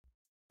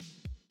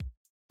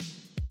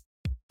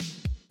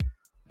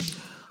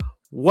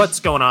What's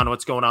going on?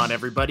 What's going on,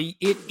 everybody?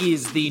 It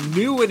is the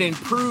new and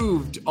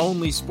improved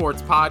Only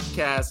Sports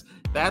Podcast.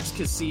 That's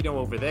Casino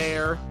over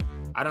there.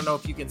 I don't know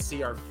if you can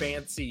see our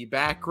fancy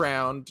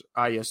background.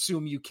 I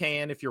assume you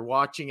can if you're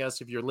watching us.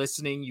 If you're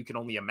listening, you can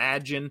only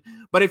imagine.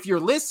 But if you're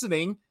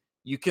listening,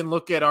 you can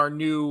look at our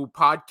new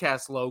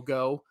podcast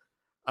logo.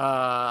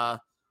 What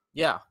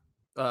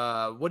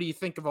do you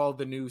think of all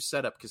the new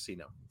setup,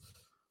 Casino?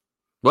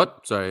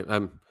 What? Sorry,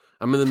 I'm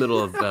in the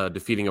middle of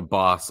defeating a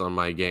boss on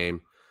my game.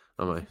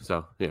 I'm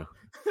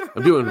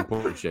doing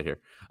important shit here.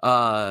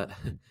 No,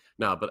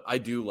 but I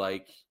do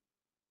like.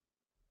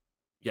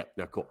 Yeah,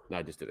 no, cool. No,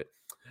 I just did it.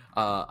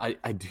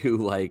 I do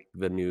like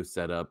the new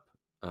setup.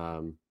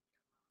 No,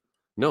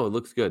 it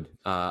looks good.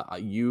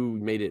 You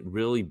made it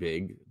really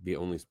big, the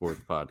Only Sports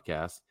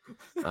Podcast.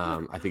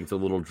 I think it's a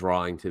little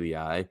drawing to the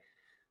eye,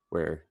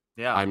 where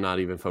I'm not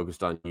even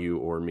focused on you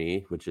or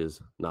me, which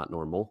is not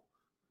normal.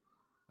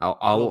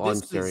 All I'm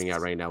staring at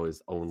right now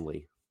is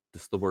only.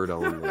 Just the word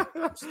only.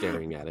 I'm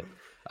staring at it.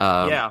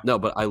 No,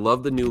 but I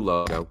love the new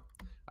logo.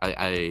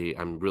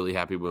 I'm really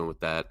happy we went with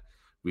that.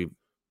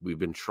 We've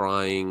been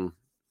trying.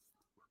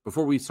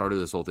 Before we started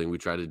this whole thing, we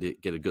tried to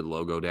get a good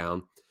logo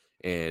down,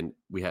 and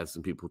we had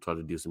some people try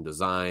to do some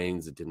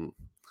designs.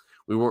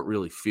 We weren't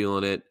really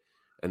feeling it,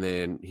 and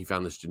then he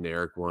found this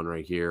generic one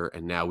right here,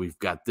 and now we've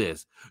got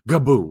this.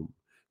 Gaboom,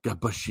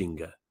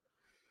 gabashinga.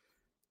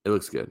 It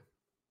looks good.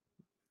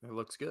 It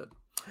looks good.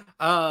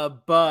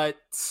 But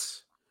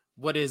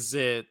what is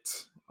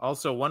it?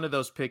 Also, one of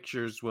those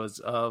pictures was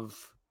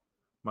of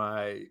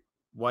my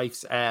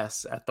wife's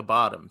ass at the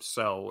bottom.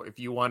 So if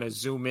you want to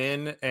zoom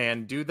in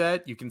and do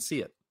that, you can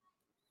see it.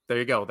 There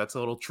you go. That's a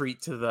little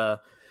treat to the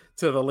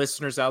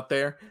listeners out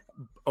there,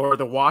 or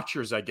the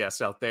watchers, I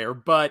guess, out there.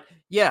 But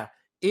yeah,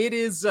 it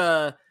is.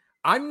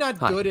 I'm not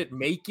good at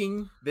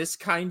making this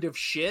kind of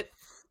shit.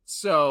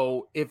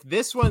 So if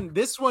this one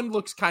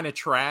looks kind of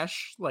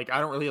trash, like I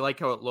don't really like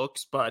how it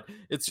looks, but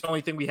it's the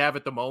only thing we have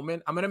at the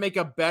moment. I'm going to make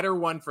a better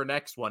one for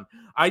next one.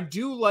 I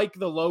do like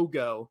the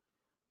logo,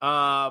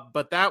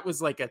 but that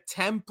was like a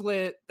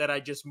template that I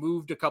just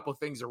moved a couple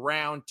things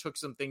around, took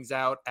some things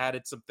out,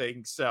 added some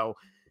things. So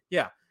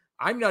yeah,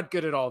 I'm not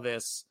good at all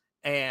this.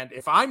 And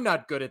if I'm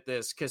not good at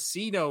this,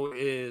 Casino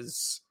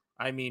is,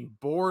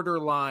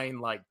 borderline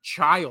like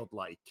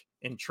childlike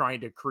in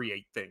trying to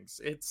create things.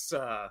 It's,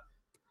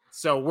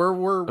 so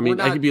we're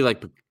not... I could be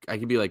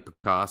like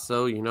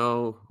Picasso,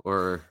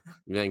 or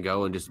then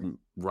go and just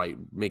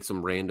make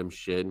some random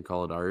shit and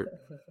call it art.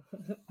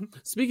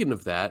 Speaking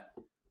of that,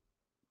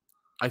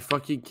 I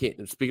fucking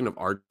can't. Speaking of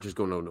art, just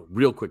going on a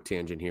real quick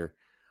tangent here.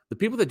 The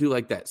people that do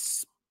like that,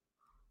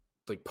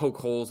 like poke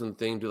holes and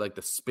thing, do like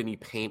the spinny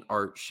paint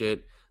art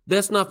shit.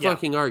 That's not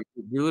fucking art.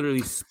 You're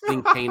literally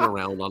spinning paint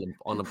around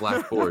on a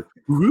blackboard.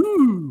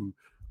 Woo!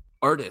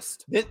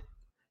 Artist.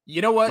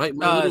 You know what?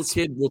 My little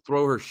kid will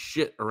throw her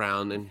shit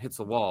around and hits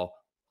the wall.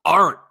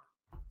 Art.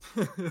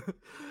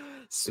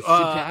 It's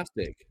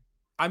fantastic.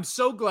 I'm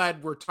so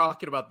glad we're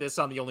talking about this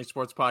on the Only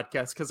Sports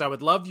Podcast, because I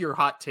would love your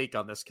hot take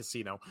on this,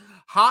 Casino.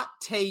 Hot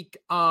take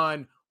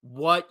on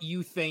what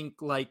you think,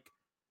 like,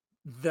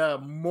 the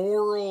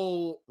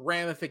moral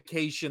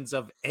ramifications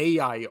of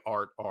AI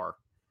art are.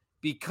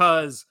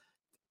 Because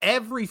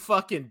every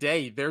fucking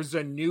day there's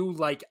a new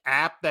like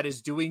app that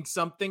is doing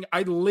something.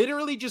 I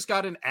literally just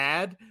got an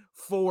ad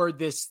for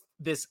this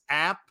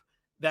app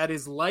that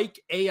is like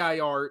AI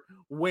art,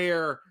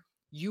 where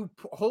you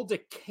hold a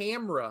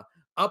camera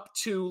up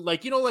to,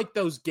 like, like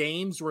those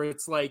games where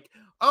it's like,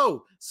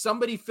 oh,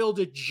 somebody filled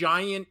a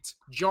giant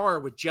jar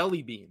with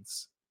jelly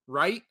beans,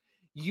 right?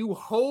 You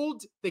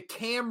hold the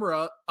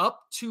camera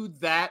up to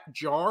that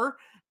jar,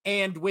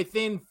 and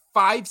within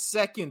 5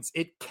 seconds,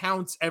 it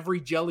counts every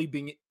jelly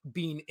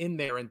bean in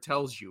there and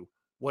tells you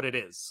what it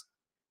is.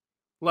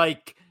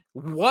 Like,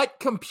 what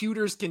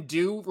computers can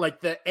do,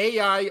 like the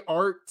AI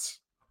art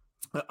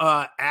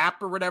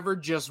app or whatever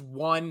just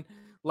won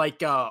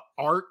like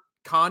art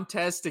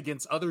contest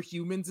against other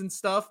humans and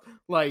stuff.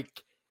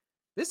 Like,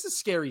 this is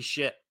scary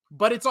shit.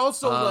 But it's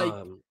also like,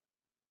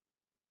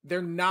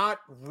 they're not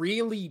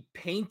really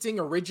painting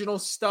original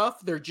stuff.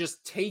 They're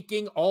just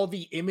taking all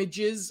the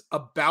images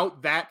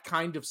about that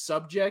kind of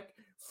subject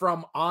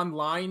from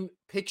online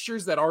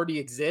pictures that already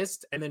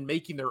exist and then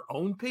making their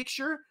own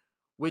picture,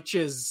 which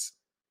is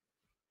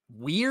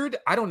weird.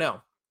 I don't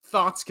know.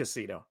 Thoughts,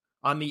 Casino,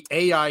 on the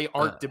AI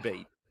art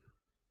debate?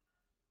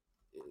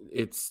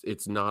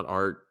 It's not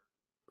art,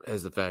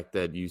 as the fact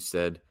that you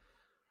said,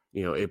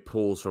 it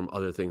pulls from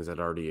other things that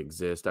already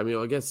exist. I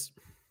guess,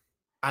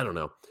 I don't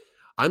know.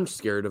 I'm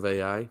scared of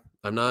AI.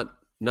 I'm not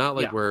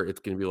like where it's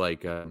going to be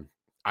like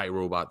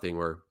iRobot thing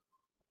where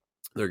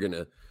they're going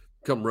to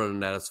come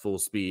running at us full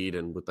speed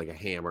and with like a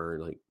hammer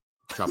and like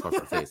chop off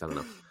our face. I don't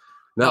know.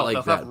 Not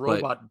like that.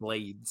 Robot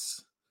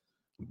blades.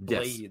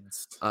 Yes.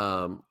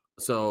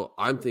 So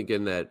I'm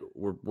thinking that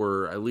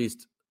we're at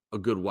least a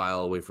good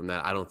while away from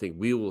that. I don't think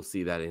we will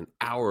see that in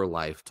our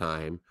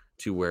lifetime,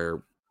 to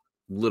where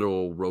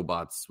literal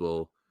robots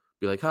will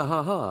be like, ha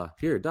ha ha,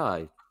 here,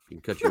 die. We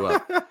can cut you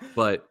up.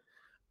 But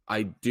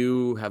I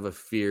do have a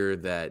fear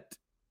that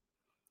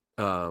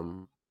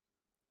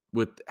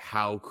with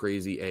how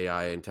crazy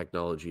AI and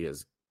technology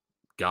has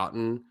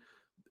gotten,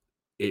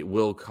 it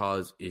will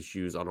cause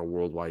issues on a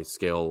worldwide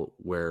scale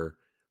where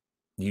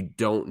you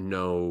don't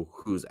know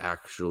who's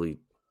actually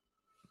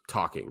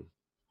talking.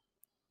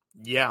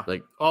 Yeah.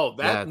 Like,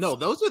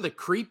 those are the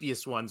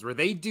creepiest ones where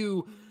they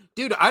do.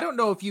 Dude, I don't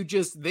know if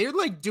they're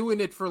like doing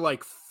it for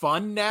like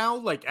fun now,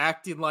 like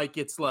acting like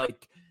it's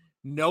like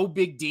no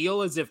big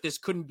deal, as if this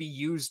couldn't be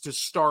used to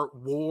start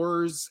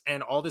wars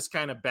and all this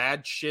kind of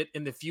bad shit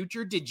in the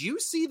future. Did you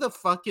see the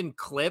fucking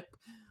clip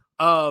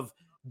of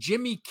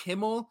Jimmy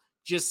Kimmel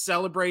just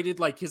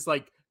celebrated like his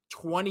like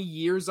 20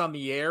 years on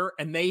the air,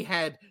 and they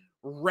had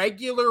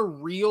regular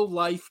real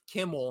life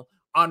Kimmel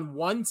on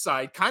one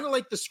side, kind of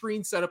like the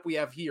screen setup we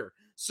have here.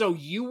 So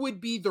you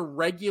would be the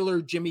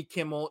regular Jimmy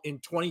Kimmel in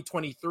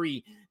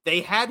 2023.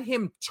 They had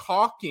him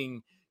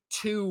talking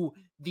to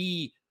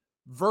the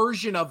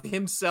version of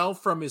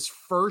himself from his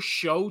first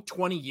show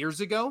 20 years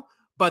ago,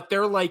 but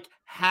they're like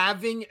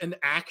having an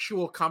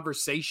actual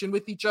conversation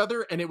with each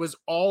other, and it was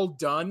all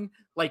done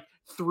like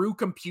through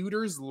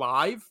computers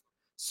live.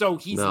 So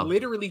he's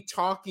literally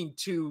talking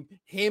to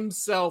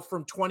himself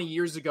from 20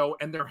 years ago,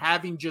 and they're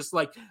having just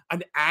like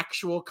an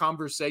actual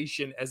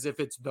conversation as if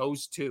it's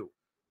those two.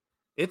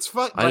 It's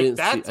fun. I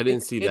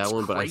didn't see that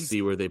one, crazy. But I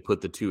see where they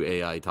put the two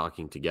AI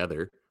talking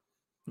together.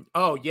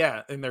 Oh,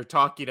 yeah. And they're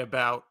talking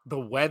about the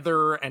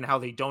weather and how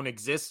they don't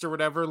exist or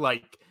whatever.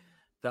 Like,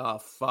 the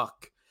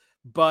fuck.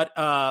 But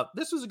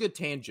this was a good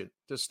tangent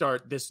to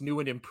start this new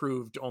and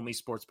improved Only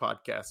Sports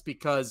podcast,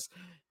 because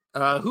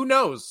who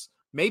knows?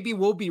 Maybe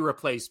we'll be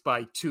replaced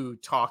by two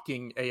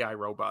talking AI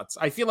robots.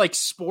 I feel like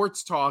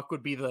sports talk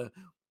would be the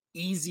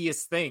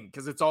easiest thing,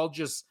 because it's all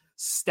just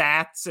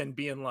stats and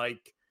being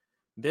like,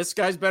 this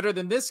guy's better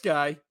than this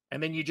guy.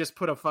 And then you just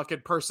put a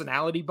fucking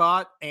personality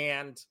bot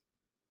and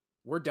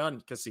we're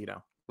done,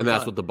 Casino. And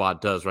that's what the bot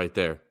does right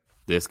there.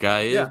 This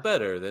guy is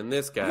better than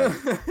this guy.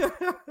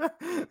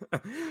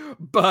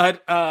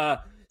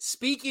 But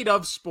speaking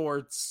of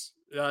sports,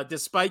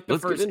 despite the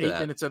first 8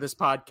 minutes of this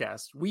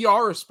podcast, we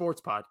are a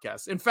sports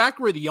podcast. In fact,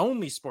 we're the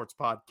only sports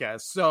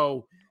podcast.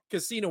 So,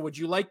 Casino, would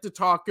you like to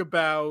talk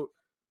about,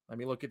 let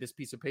me look at this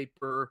piece of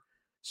paper,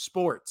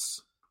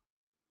 sports?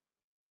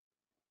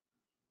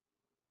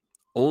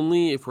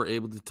 Only if we're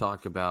able to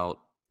talk about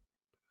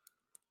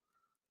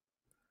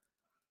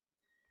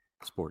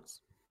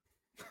sports.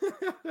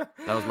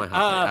 That was my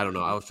hot take. I don't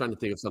know. I was trying to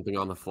think of something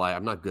on the fly.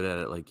 I'm not good at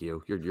it like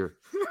you. You're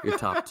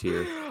top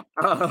tier.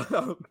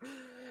 And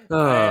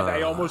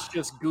I almost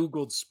just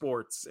Googled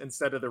sports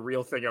instead of the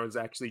real thing I was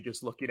actually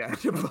just looking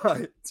at.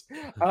 But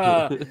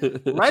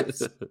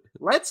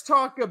let's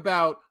talk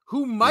about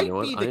who might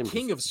be the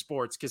king of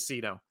sports,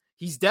 Casino.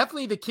 He's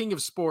definitely the king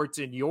of sports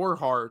in your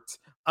heart.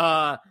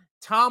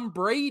 Tom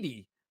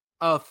Brady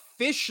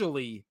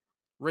officially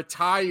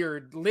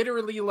retired,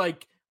 literally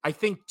like I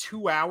think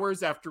 2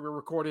 hours after we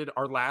recorded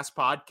our last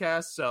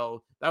podcast.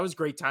 So that was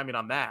great timing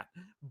on that.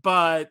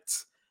 But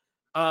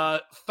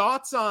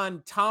thoughts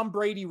on Tom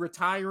Brady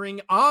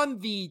retiring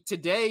on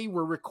today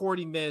we're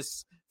recording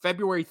this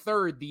February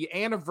 3rd, the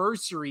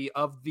anniversary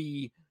of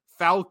the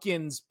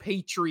Falcons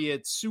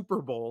Patriots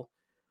Super Bowl,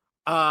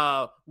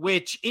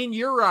 which in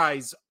your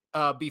eyes,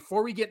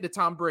 before we get into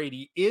Tom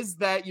Brady, is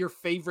that your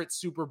favorite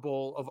Super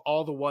Bowl of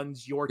all the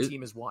ones your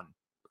team has won?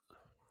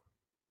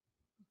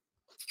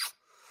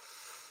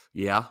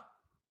 Yeah.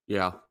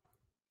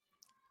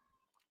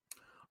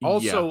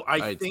 Also,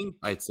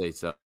 I'd say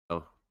so.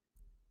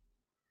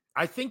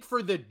 I think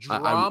for the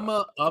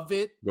drama of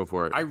it, go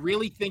for it. I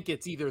really think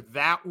it's either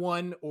that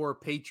one or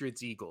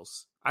Patriots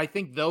Eagles. I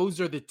think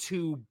those are the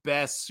two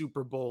best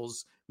Super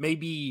Bowls,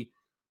 maybe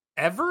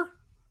ever.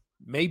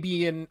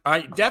 Maybe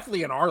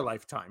definitely in our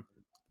lifetime.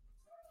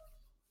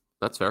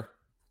 That's fair.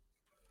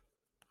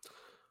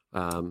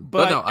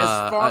 But no,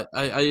 I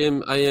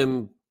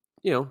am,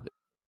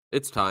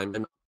 it's time.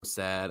 I'm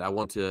sad. I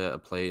want to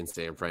play in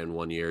San Fran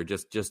one year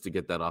just to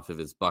get that off of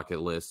his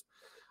bucket list.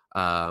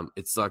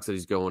 It sucks that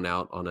he's going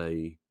out on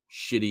a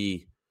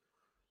shitty,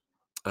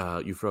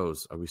 you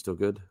froze. Are we still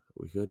good?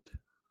 Are we good?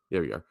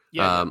 There we are.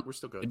 Yeah, we're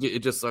still good.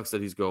 It just sucks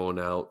that he's going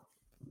out,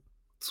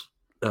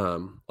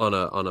 on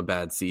a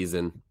bad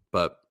season.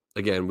 But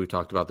again, we've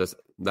talked about this.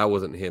 That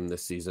wasn't him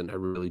this season. I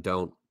really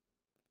don't.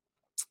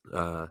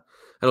 I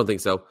don't think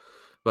so.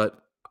 But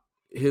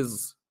a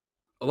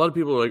lot of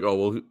people are like, oh,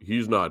 well,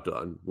 he's not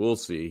done. We'll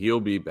see. He'll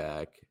be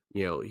back.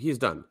 He's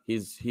done.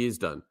 He's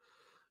done.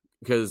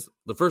 Because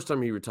the first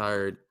time he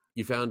retired,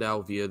 you found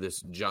out via this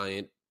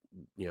giant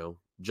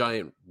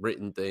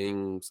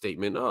written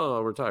statement, oh,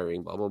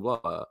 retiring, blah, blah,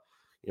 blah.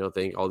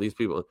 Thank all these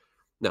people.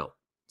 No.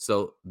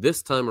 So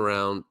this time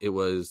around, it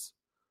was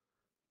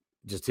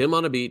just him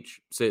on a beach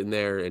sitting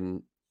there,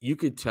 and you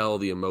could tell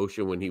the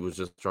emotion when he was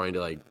just trying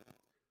to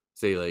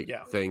say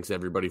thanks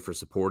everybody for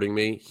supporting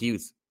me.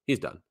 He's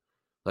done.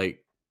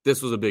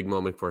 This was a big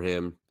moment for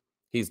him.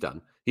 He's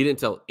done. He didn't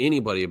tell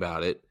anybody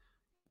about it.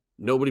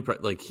 Nobody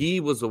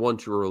he was the one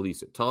to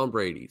release it. Tom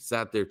Brady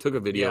sat there, took a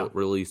video,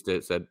 released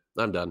it, said,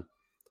 I'm done.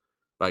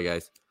 Bye,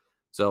 guys.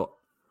 So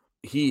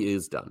he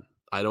is done.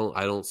 I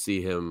don't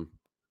see him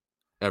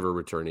ever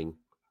returning.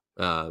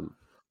 And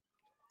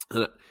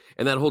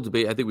that whole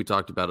debate, I think we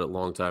talked about it a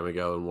long time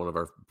ago in one of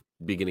our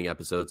beginning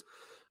episodes.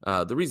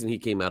 The reason he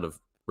came out of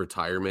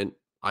retirement,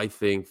 I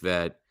think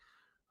that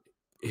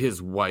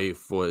his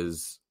wife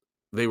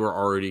they were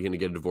already going to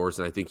get a divorce,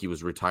 and I think he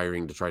was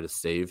retiring to try to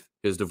save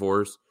his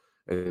divorce.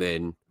 And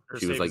then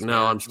she was like,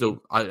 "No, I'm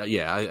still,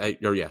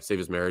 save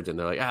his marriage." And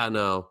they're like,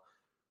 "No,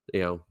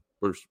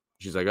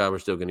 she's like, we're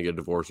still going to get a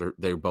divorce." Or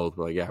they both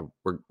were like, "Yeah,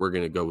 we're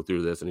going to go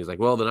through this." And he's like,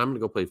 "Well, then I'm going to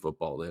go play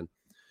football then."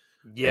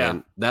 Yeah,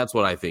 and that's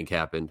what I think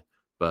happened.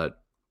 But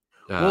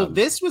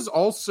this was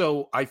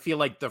also, I feel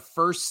like, the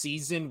first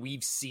season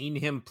we've seen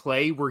him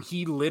play where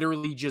he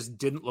literally just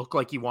didn't look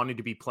like he wanted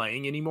to be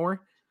playing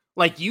anymore.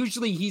 Like,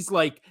 usually he's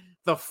like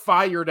the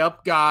fired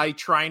up guy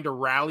trying to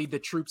rally the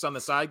troops on the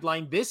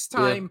sideline. This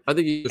time, I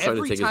think he was trying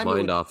to take his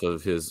mind off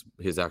of his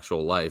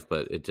actual life,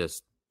 but it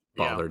just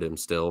bothered him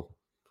still.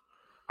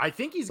 I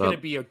think he's going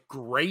to be a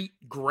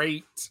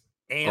great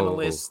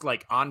analyst,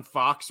 like on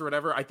Fox or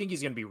whatever. I think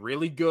he's going to be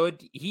really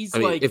good.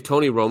 If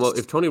Tony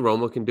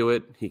Romo can do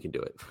it, he can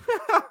do it.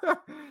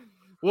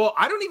 Well,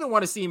 I don't even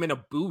want to see him in a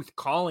booth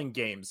calling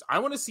games. I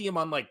want to see him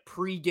on like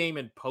pre-game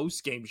and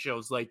post-game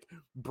shows, like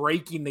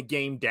breaking the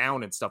game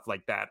down and stuff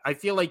like that. I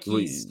feel like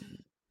he's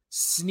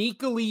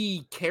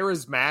sneakily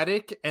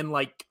charismatic and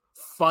like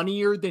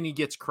funnier than he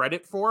gets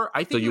credit for.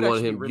 I think so. You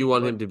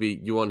want him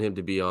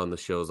to be on the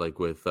shows like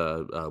with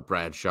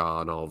Bradshaw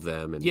and all of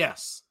them. And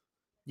yes,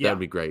 that'd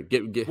be great.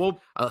 Did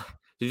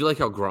you like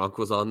how Gronk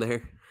was on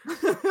there?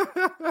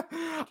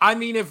 I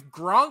mean, if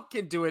Gronk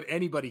can do it,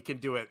 anybody can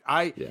do it.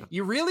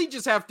 You really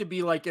just have to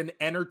be like an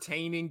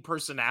entertaining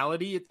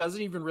personality. It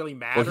doesn't even really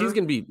matter. Well, he's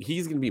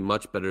gonna be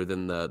much better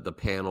than the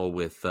panel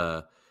with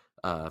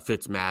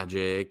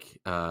Fitzmagic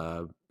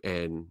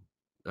and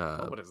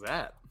what is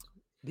that?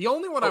 The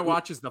only one I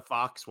watch is the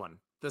Fox one.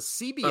 The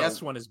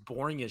CBS one is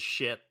boring as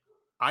shit.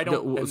 I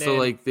don't. No, so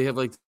like they have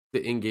like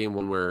the in-game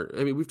one where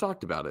we've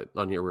talked about it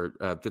on here where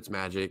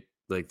Fitzmagic,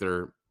 like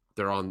they're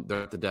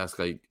at the desk,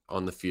 like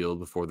on the field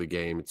before the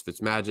game. It's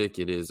Fitzmagic.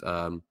 It is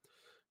oh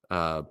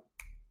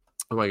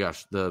my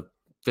gosh, the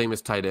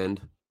famous tight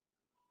end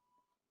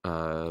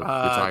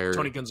retired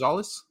Tony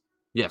Gonzalez.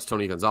 Yes,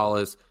 Tony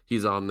Gonzalez.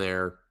 He's on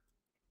there.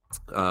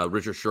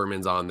 Richard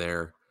Sherman's on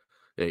there.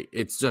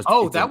 It's just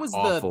that was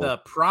the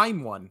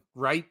Prime one,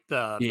 right?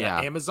 The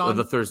Amazon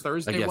the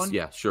Thursday one.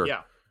 Yeah, sure.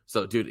 Yeah.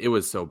 So, dude, it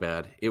was so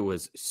bad. It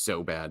was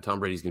so bad. Tom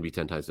Brady's gonna be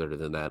 10 times better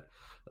than that.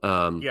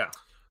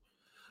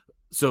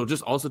 So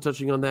just also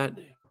touching on that,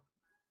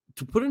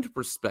 to put into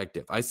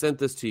perspective, I sent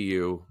this to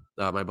you.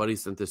 My buddy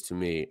sent this to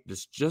me.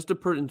 Just to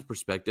put into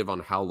perspective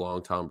on how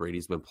long Tom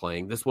Brady's been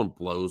playing, this one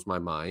blows my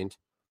mind.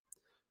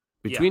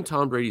 Between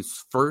Tom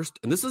Brady's first,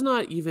 and this is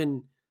not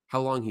even how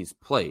long he's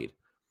played,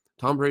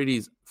 Tom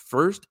Brady's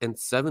first and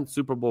seventh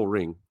Super Bowl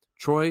ring,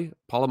 Troy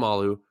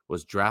Polamalu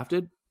was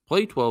drafted,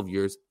 played 12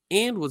 years,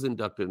 and was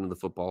inducted into the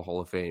Football Hall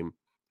of Fame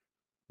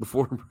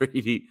before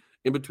Brady,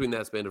 in between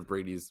that span of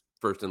Brady's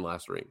first and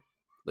last ring.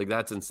 Like,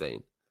 that's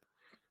insane.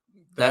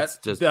 That's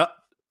just that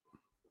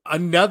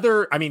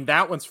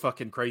one's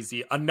fucking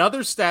crazy.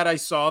 Another stat I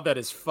saw that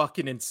is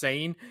fucking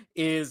insane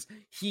is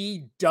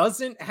he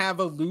doesn't have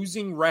a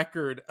losing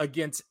record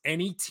against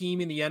any team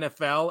in the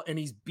NFL, and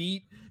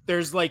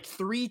there's like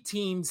 3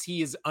 teams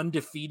he is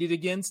undefeated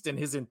against in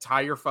his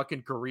entire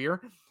fucking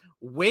career.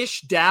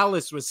 Wish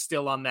Dallas was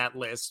still on that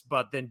list,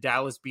 but then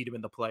Dallas beat him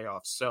in the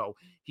playoffs. So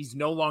he's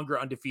no longer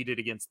undefeated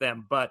against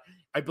them. But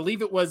I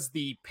believe it was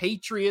the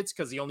Patriots,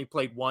 because he only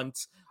played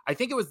once. I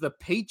think it was the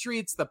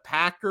Patriots, the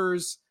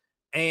Packers,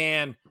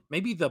 and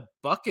maybe the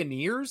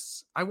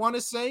Buccaneers, I want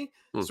to say.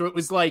 So it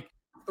was like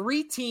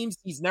 3 teams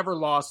he's never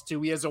lost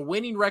to. He has a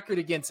winning record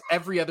against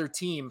every other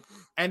team.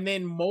 And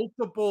then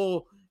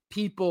multiple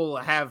people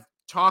have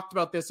talked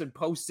about this and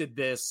posted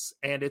this,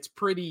 and it's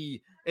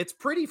pretty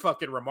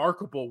fucking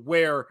remarkable,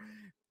 where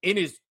in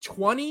his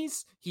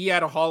 20s he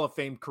had a Hall of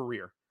Fame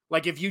career.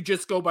 Like, if you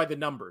just go by the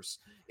numbers,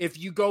 if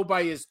you go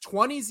by his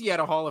 20s, he had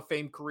a Hall of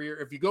Fame career.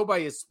 If you go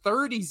by his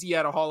 30s, he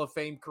had a Hall of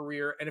Fame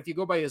career. And if you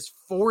go by his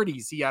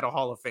 40s, he had a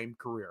Hall of Fame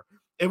career.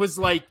 It was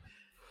like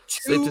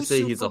safe to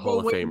say he's a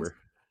Hall of Famer.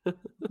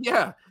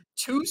 Yeah.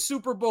 2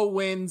 Super Bowl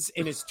wins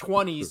in his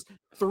 20s,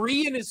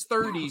 3 in his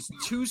 30s,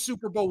 2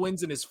 Super Bowl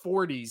wins in his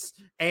 40s.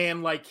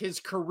 And like his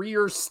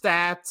career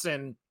stats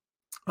and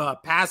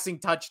passing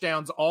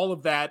touchdowns, all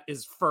of that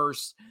is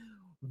first.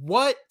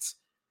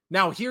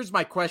 Now, here's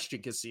my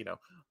question, Casino.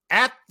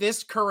 At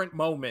this current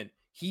moment,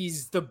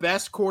 he's the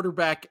best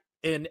quarterback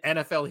in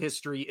NFL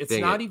history. It's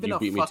not even a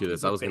fucking debate. You beat me to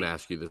this. I was going to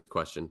ask you this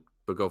question,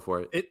 but go for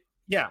it.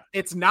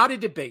 It's not a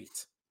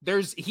debate.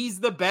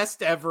 He's the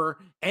best ever.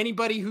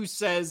 Anybody who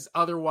says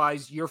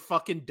otherwise, you're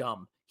fucking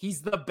dumb.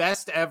 He's the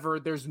best ever.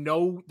 There's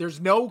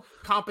no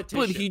competition.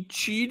 But he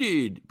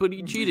cheated.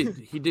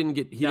 He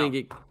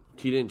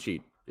didn't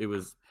cheat.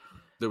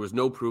 There was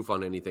no proof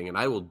on anything, and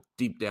I will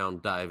deep down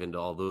dive into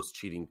all those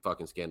cheating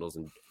fucking scandals,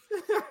 and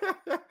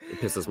it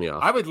pisses me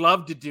off. I would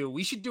love to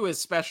we should do a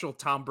special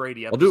Tom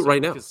Brady episode. I'll do it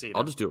right now.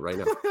 I'll just do it right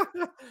now.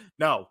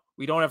 No,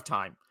 we don't have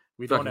time.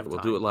 We don't have time.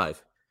 We'll do it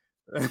live.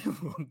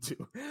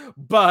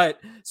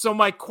 But so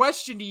my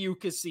question to you,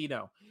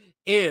 Casino,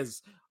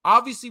 is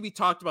obviously we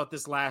talked about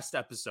this last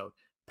episode.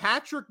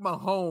 Patrick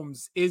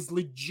Mahomes is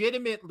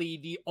legitimately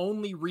the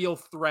only real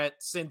threat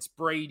since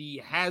Brady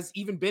has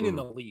even been in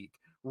the league,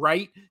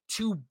 right?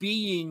 To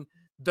being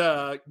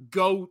the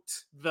GOAT,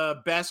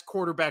 the best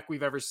quarterback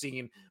we've ever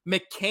seen.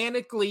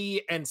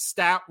 Mechanically and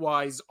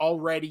stat-wise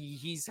already,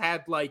 he's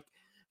had like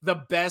the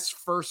best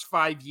first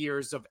 5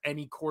 years of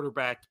any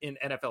quarterback in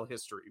NFL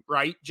history,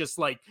 right? Just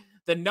like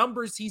the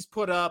numbers he's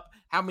put up,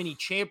 how many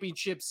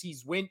championships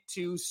he's went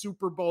to,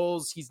 Super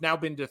Bowls, he's now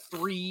been to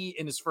 3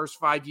 in his first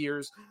 5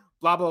 years,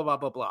 blah, blah, blah,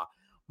 blah, blah.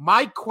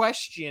 My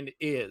question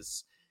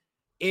is,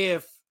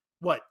 if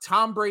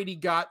Tom Brady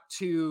got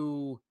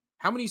to,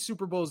 how many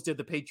Super Bowls did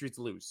the Patriots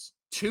lose?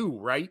 2,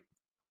 right?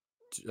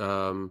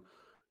 3?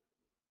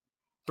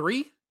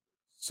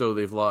 So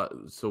they've lost.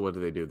 So what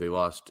did they do? They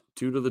lost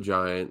 2 to the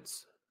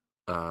Giants.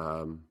 They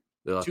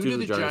lost 2 to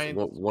the Giants,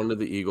 1 to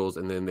the Eagles,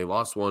 and then they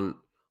lost one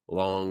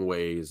long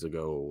ways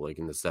ago, like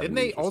in the 70s. Didn't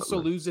they also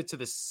lose it to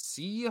the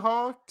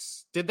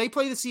Seahawks? Did they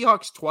play the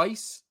Seahawks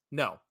twice?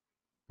 No.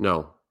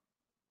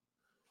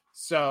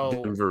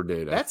 So Denver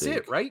did. That's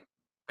it, right?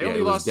 They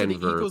only lost Denver, to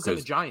the Eagles and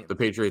the Giants. The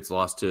Patriots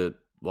lost to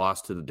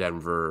the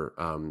Denver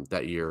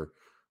that year.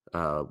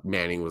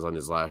 Manning was on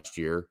his last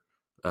year,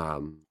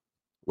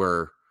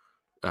 where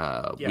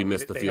we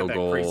missed the field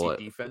goal.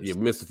 We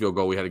missed the field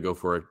goal. We had to go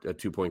for a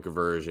 2-point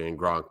conversion.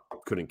 Gronk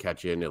couldn't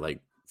catch it, and it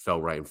like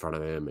fell right in front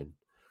of him. And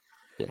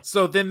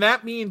so then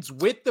that means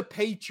with the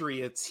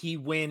Patriots, he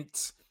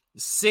went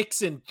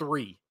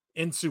 6-3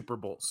 in Super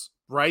Bowls,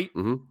 right?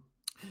 Mm-hmm.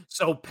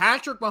 So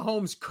Patrick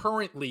Mahomes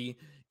currently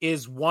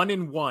is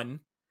 1-1.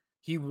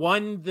 He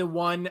won the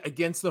one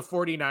against the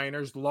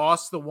 49ers,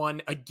 lost the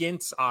one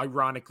against,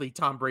 ironically,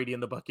 Tom Brady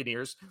and the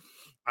Buccaneers.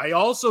 I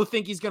also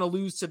think he's going to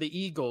lose to the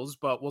Eagles,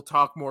 but we'll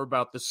talk more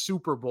about the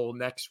Super Bowl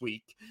next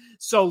week.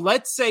 So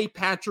let's say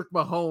Patrick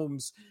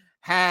Mahomes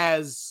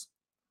has,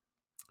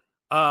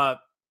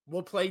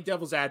 we'll play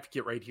devil's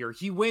advocate right here.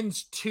 He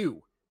wins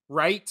 2,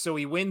 right? So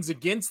he wins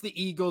against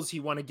the Eagles. He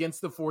won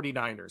against the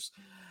 49ers.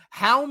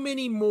 How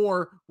many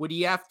more would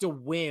he have to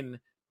win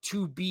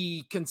to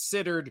be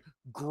considered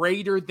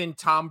greater than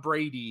Tom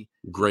Brady?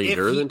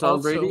 Greater than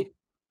Tom Brady?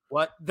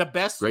 What the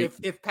best?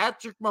 If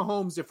Patrick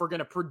Mahomes, if we're going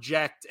to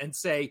project and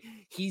say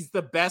he's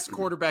the best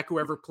quarterback who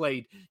ever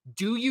played,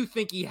 do you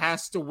think he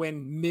has to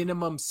win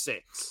minimum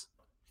 6?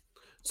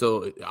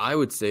 So I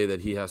would say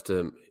that he has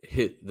to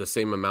hit the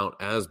same amount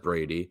as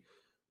Brady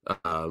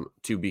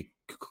to be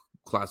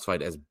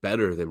classified as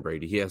better than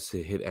Brady. He has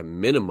to hit at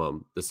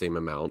minimum the same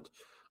amount.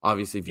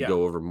 Obviously, if you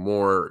go over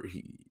more,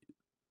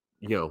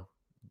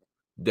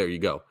 there you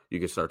go. You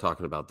can start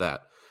talking about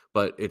that.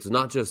 But it's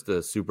not just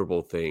the Super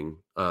Bowl thing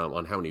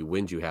on how many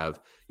wins you have.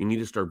 You need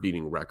to start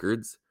beating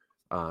records,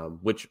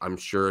 which I'm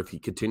sure if he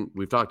continue,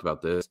 we've talked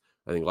about this,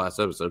 I think last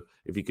episode,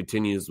 if he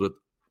continues with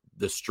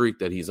the streak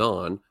that he's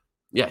on,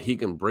 he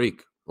can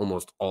break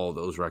almost all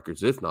those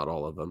records, if not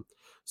all of them.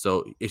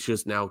 So it's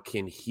just now,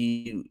 can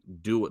he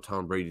do what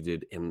Tom Brady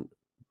did and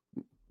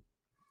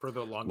for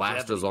the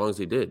last as long as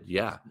he did?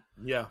 Yeah.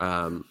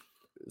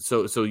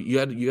 So you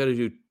got to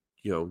do,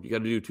 you got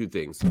to do 2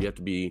 things. You have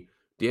to be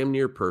damn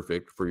near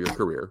perfect for your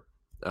career.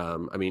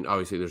 I mean,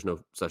 obviously there's no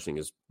such thing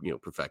as,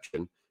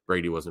 perfection.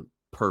 Brady wasn't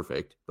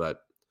perfect, but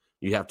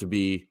you have to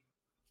be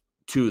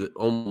to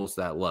almost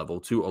that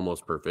level, to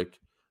almost perfect,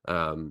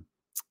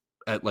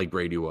 at like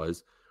Brady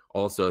was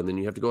also. And then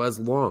you have to go as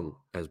long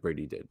as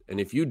Brady did. And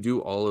if you do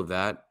all of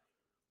that,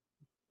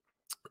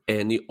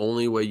 and the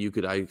only way you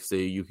could,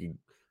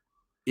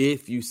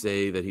 if you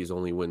say that he's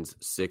only wins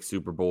 6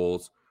 Super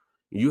Bowls,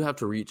 you have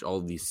to reach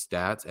all these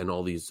stats and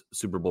all these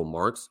Super Bowl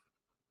marks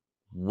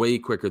way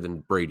quicker than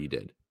Brady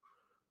did.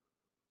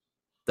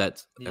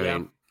 That's, I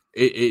mean,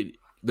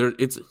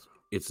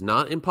 it's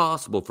not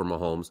impossible for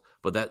Mahomes,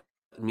 but that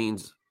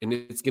means, and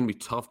it's going to be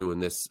tough in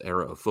this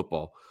era of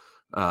football,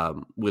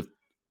 with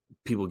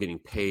people getting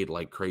paid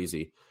like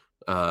crazy.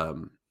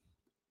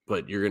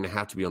 But you're going to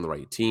have to be on the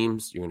right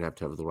teams. You're going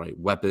to have the right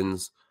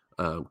weapons,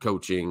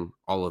 coaching,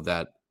 all of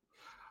that.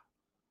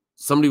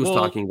 Somebody was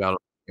talking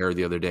about it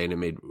the other day, and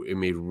it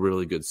made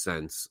really good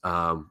sense.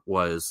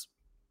 Was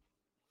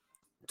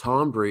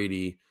Tom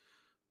Brady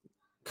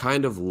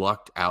kind of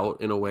lucked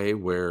out in a way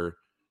where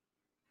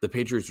the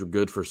Patriots were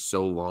good for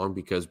so long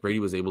because Brady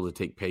was able to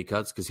take pay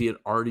cuts because he had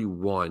already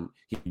won.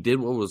 He did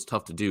what was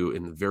tough to do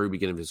in the very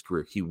beginning of his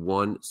career. He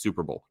won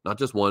Super Bowl, not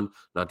just 1,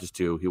 not just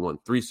 2. He won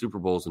 3 Super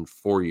Bowls in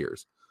 4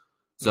 years.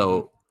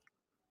 So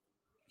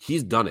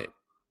he's done it.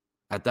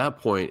 At that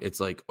point, it's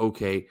like,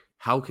 okay,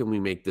 how can we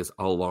make this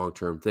a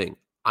long-term thing?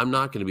 I'm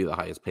not going to be the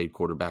highest paid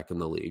quarterback in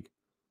the league.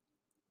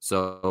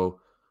 So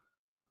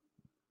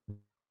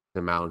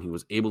he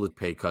was able to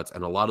pay cuts,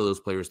 and a lot of those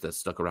players that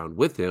stuck around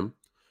with him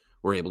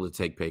were able to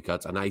take pay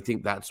cuts. And I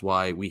think that's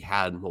why we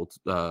had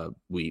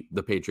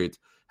the Patriots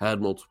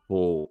had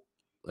multiple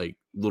like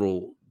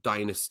little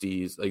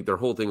dynasties, like their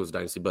whole thing was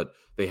dynasty, but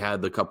they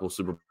had the couple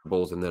Super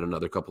Bowls and then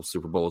another couple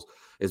Super Bowls,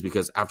 is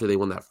because after they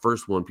won that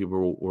first one,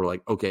 people were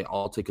like, okay,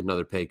 I'll take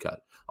another pay cut.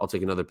 I'll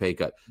take another pay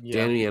cut.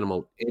 Yeah. Danny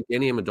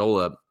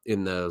Amendola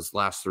in those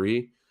last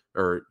three,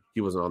 or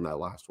he wasn't on that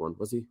last one,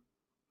 was he?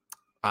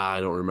 I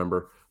don't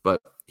remember,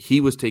 but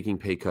he was taking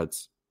pay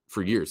cuts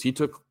for years. He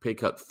took pay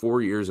cut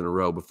 4 years in a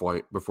row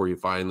before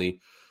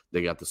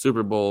they got the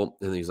Super Bowl,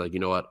 and he's like, you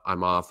know what,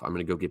 I'm off. I'm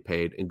going to go get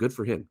paid, and good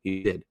for him.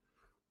 He did.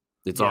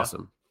 It's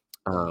awesome.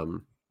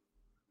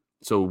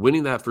 So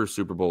winning that first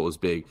Super Bowl is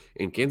big,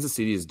 and Kansas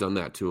City has done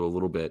that too a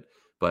little bit.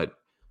 But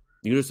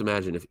you just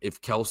imagine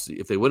if Kelsey,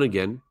 if they win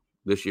again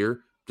this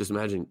year, just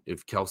imagine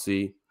if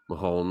Kelsey,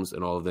 Mahomes,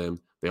 and all of them,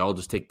 they all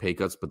just take pay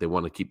cuts, but they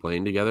want to keep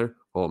playing together.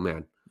 Oh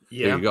man,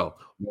 there you go.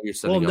 You're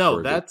setting up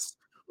for that's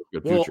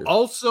good future.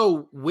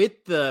 Also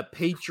with the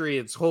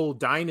Patriots whole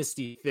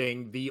dynasty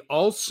thing, the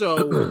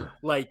also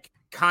like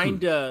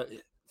kind of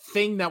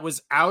thing that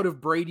was out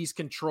of Brady's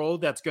control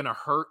that's going to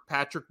hurt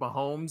Patrick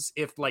Mahomes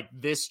if like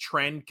this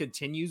trend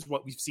continues,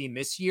 what we've seen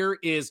this year,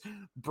 is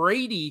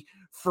Brady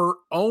for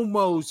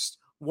almost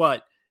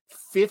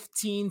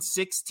 15,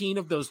 16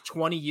 of those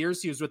 20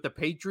 years he was with the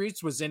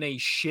Patriots was in a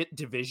shit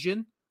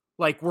division.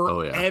 Like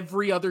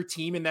every other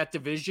team in that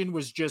division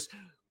was just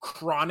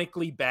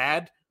chronically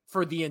bad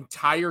for the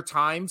entire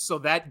time. So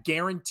that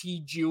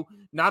guaranteed you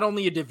not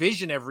only a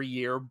division every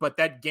year, but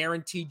that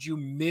guaranteed you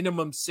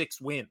minimum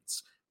 6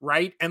 wins.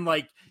 Right. And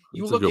like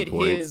you look at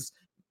his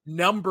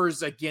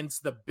numbers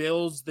against the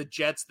Bills, the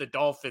Jets, the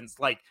Dolphins,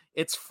 like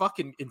it's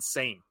fucking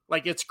insane.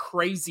 Like it's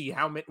crazy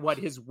what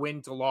his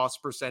win to loss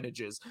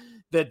percentage is.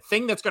 The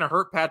thing that's going to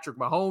hurt Patrick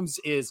Mahomes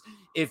is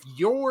if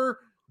you're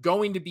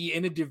going to be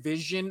in a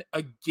division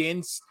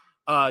against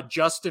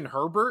Justin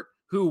Herbert,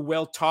 who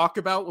we'll talk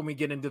about when we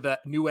get into the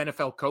new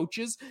NFL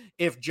coaches.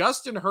 If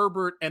Justin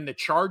Herbert and the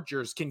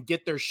Chargers can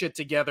get their shit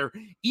together,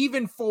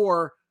 even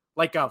for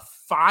like a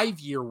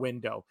 5-year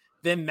window,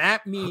 then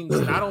that means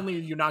not only are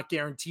you not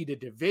guaranteed a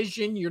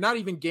division, you're not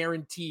even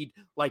guaranteed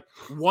like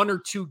 1 or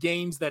 2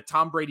 games that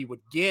Tom Brady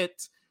would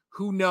get.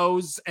 Who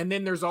knows? And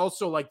then there's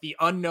also like the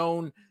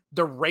unknown.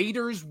 The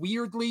Raiders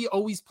weirdly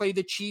always play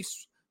the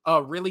Chiefs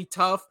really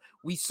tough.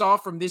 We saw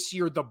from this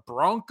year, the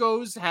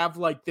Broncos have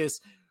like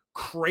this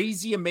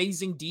crazy,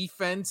 amazing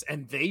defense,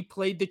 and they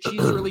played the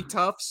Chiefs really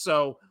tough.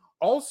 So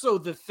also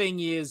the thing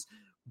is,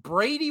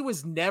 Brady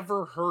was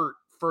never hurt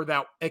for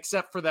that,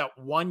 except for that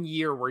 1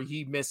 year where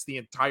he missed the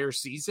entire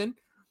season.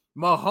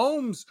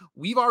 Mahomes,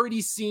 we've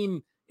already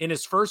seen in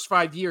his first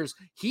 5 years,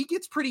 he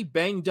gets pretty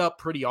banged up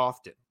pretty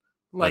often.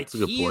 Like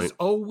he is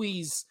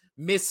always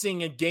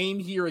missing a game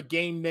here, a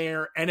game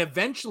there, and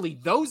eventually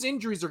those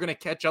injuries are going to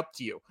catch up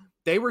to you.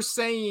 They were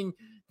saying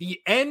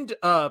the end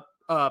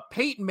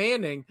Peyton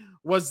Manning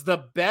was the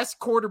best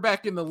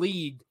quarterback in the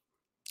league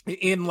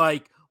in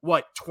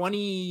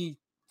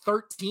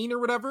 2013 or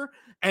whatever.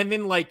 And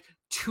then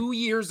 2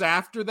 years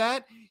after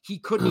that, he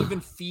couldn't even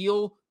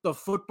feel the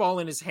football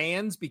in his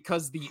hands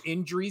because the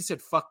injuries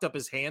had fucked up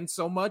his hands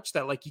so much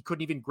that he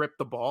couldn't even grip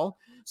the ball.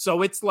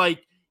 So it's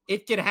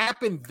it can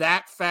happen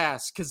that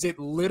fast because it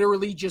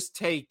literally just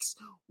takes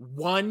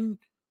 1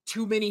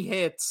 too many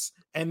hits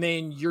and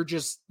then you're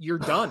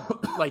done.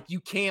 You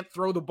can't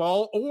throw the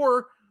ball.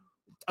 Or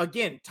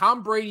again,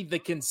 Tom Brady, the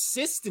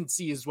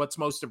consistency is what's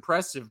most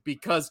impressive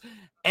because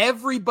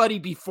everybody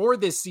before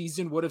this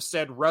season would have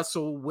said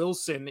Russell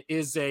Wilson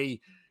is a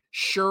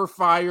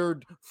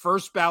surefire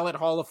first ballot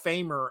Hall of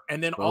Famer.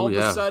 And then all of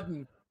a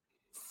sudden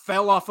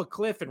fell off a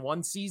cliff in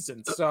one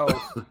season. So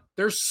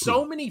there's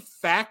so many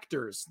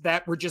factors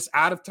that were just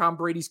out of Tom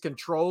Brady's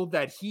control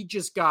that he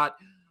just got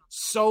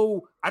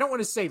so, I don't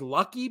want to say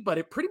lucky, but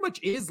it pretty much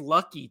is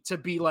lucky to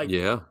be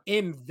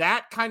in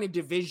that kind of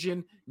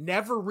division,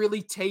 never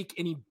really take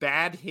any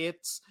bad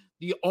hits.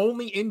 The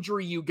only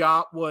injury you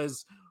got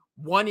was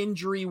one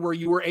injury where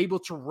you were able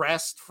to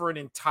rest for an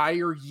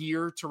entire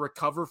year to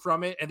recover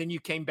from it. And then you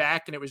came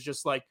back and it was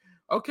just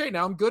okay,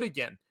 now I'm good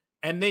again.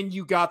 And then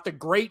you got the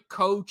great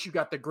coach, you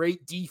got the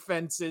great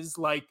defenses,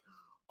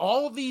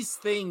 all these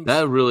things.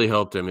 That really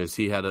helped him is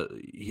he had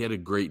a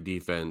great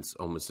defense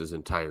almost his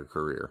entire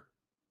career.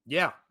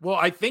 Yeah. Well,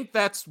 I think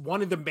that's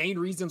one of the main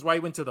reasons why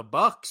he went to the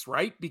Bucs,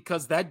 right?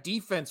 Because that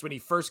defense, when he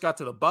first got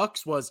to the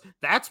Bucs,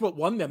 that's what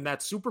won them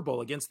that Super Bowl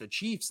against the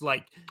Chiefs.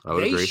 They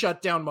agree.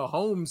 Shut down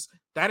Mahomes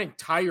that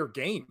entire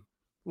game.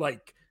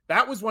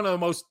 That was one of the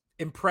most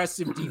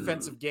impressive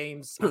defensive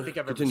games I think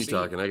I've ever seen. Continue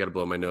talking. I got to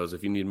blow my nose.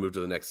 If you need to move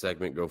to the next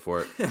segment, go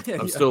for it.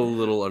 I'm still a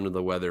little under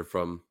the weather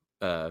from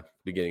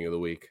beginning of the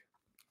week.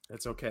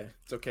 It's okay.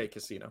 It's okay,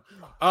 Casino.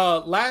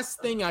 Last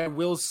thing I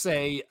will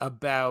say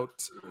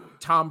about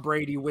Tom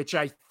Brady, which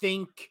I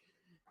think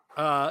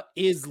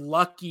is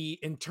lucky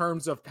in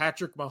terms of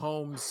Patrick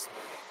Mahomes,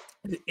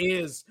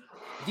 is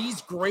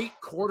these great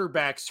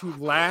quarterbacks who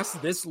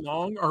last this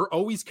long are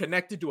always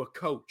connected to a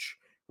coach,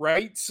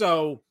 right?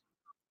 So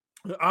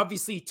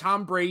obviously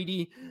Tom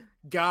Brady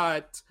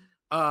got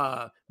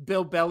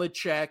Bill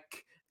Belichick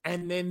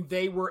and then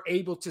they were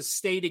able to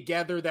stay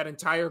together that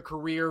entire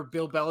career.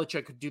 Bill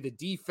Belichick could do the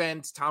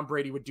defense. Tom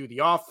Brady would do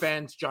the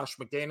offense. Josh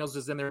McDaniels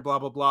is in there, blah,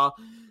 blah, blah.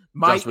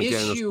 Josh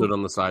McDaniels stood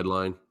on the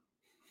sideline.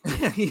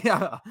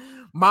 Yeah.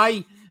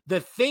 The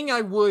thing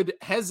I would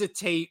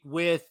hesitate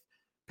with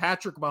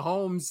Patrick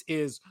Mahomes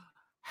is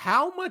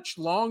how much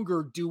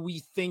longer do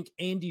we think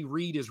Andy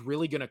Reid is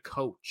really going to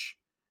coach?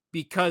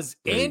 Because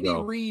Andy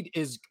Reid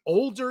is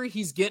older.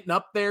 He's getting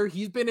up there.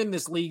 He's been in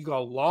this league a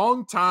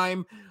long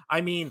time.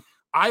 I mean,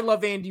 I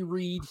love Andy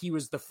Reid. He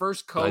was the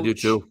first coach I do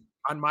too.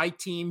 On my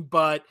team,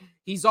 but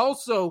he's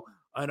also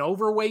an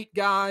overweight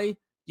guy,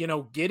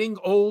 getting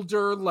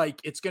older.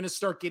 Like, it's going to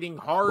start getting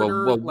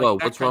harder. Whoa.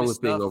 What's wrong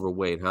with being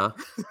overweight, huh?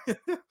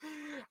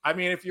 I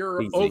mean, if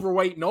you're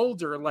overweight and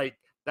older, like,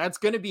 that's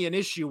going to be an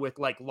issue with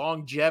like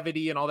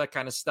longevity and all that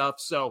kind of stuff.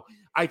 So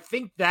I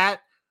think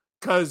that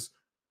because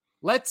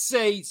let's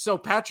say, so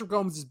Patrick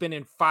Mahomes has been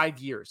in 5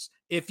 years.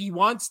 If he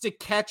wants to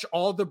catch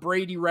all the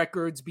Brady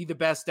records, be the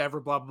best ever,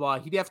 blah, blah, blah,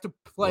 he'd have to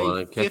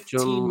play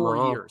 15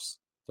 more years.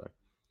 Sorry.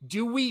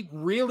 Do we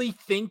really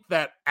think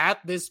that at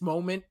this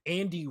moment,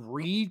 Andy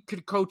Reid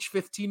could coach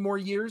 15 more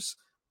years?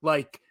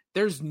 Like,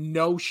 there's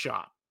no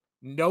shot.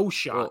 No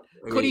shot.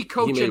 Well, could he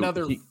coach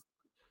another...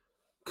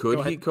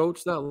 Could he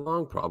coach that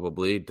long?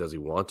 Probably. Does he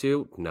want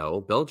to?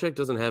 No. Belichick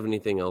doesn't have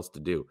anything else to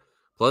do.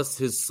 Plus,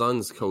 his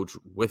sons coach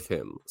with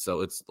him.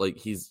 So it's like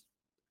he's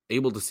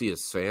able to see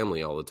his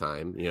family all the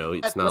time.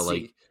 It's not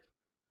like...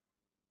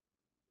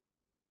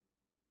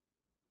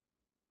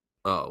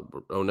 Oh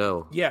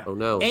no. Yeah. Oh,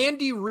 no.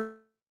 Andy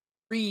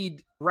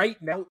Reid right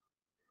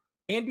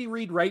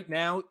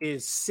now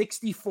is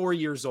 64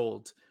 years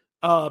old.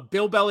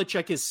 Bill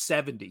Belichick is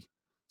 70.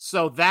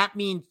 So that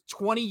means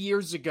 20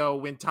 years ago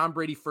when Tom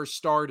Brady first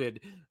started,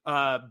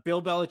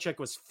 Bill Belichick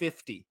was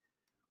 50.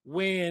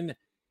 When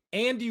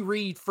Andy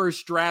Reid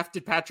first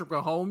drafted Patrick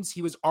Mahomes,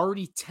 he was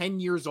already 10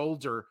 years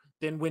older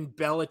than when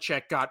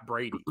Belichick got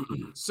Brady.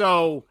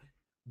 So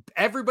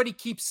everybody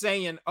keeps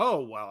saying,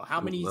 oh, well, how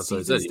many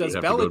seasons does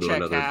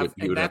Belichick have?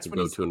 You would have to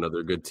go to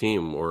another good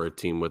team or a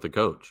team with a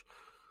coach.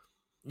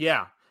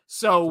 Yeah.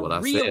 So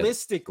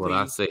realistically,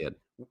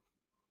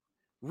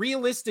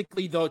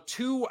 realistically,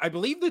 I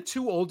believe the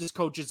two oldest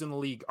coaches in the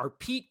league are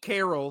Pete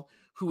Carroll,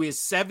 who is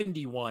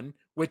 71,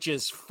 which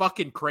is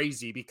fucking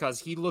crazy because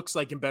he looks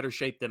like in better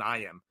shape than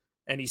I am.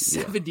 And he's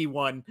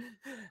 71.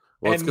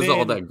 Well, it's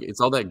because it's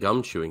all that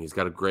gum chewing. He's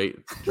got a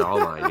great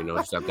jawline,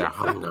 just out there.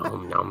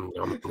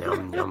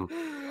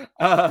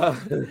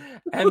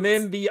 And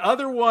then the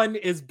other one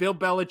is Bill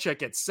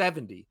Belichick at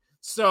 70.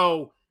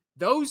 So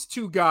those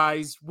two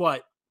guys,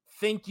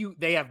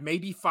 they have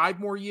maybe 5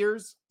 more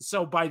years.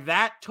 So by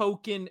that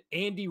token,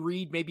 Andy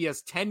Reid maybe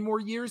has 10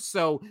 more years.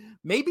 So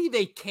maybe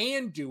they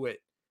can do it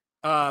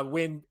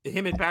when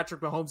him and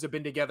Patrick Mahomes have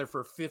been together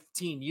for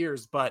 15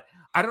 years. But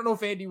I don't know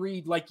if Andy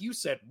Reid, like you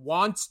said,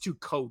 wants to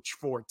coach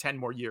for 10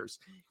 more years.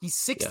 He's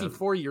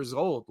 64 years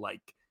old.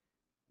 Like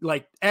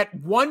at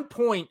one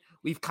point,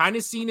 we've kind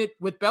of seen it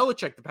with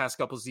Belichick the past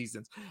couple of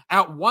seasons.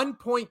 At one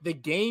point, the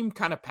game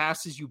kind of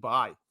passes you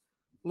by.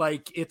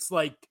 Like, it's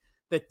like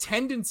the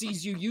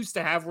tendencies you used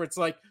to have where it's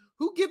like,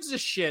 who gives a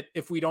shit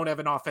if we don't have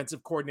an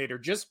offensive coordinator?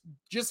 Just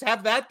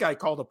have that guy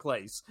call the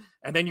plays.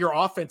 And then your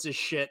offense is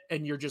shit.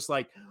 And you're just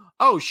like,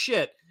 oh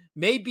shit,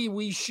 maybe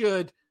we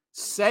should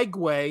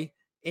segue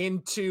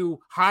into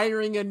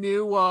hiring a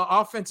new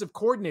offensive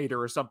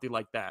coordinator or something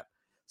like that.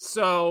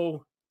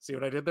 So see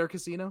what I did there,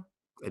 Casino?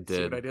 I did.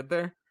 See what I did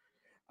there?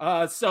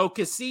 So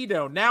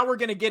Casino, now we're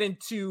going to get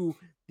into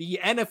the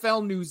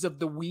NFL news of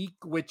the week,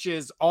 which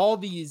is all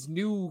these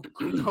new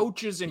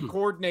coaches and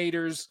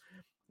coordinators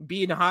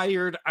being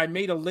hired. I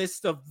made a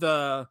list of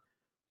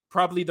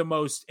probably the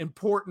most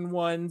important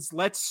ones.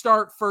 Let's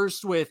start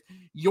first with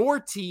your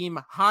team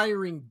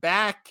hiring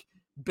back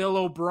Bill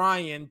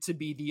O'Brien to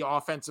be the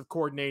offensive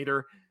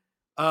coordinator.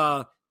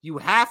 You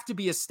have to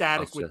be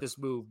ecstatic with this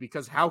move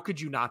because how could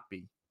you not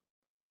be?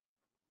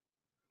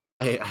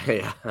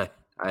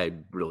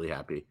 I'm really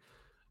happy.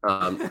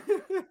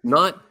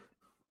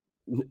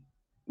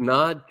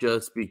 Not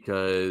just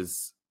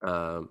because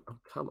come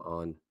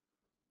on.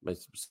 My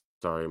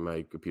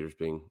computer's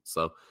being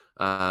slow.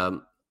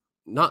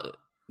 Not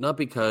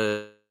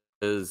because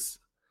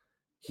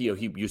he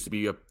used to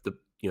be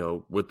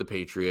with the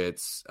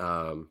Patriots.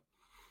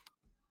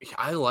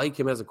 I like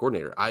him as a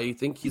coordinator. I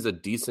think he's a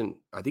decent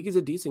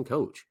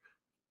coach.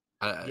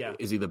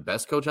 Is he the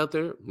best coach out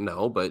there?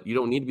 No, but you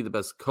don't need to be the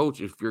best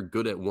coach if you're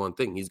good at one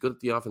thing. He's good at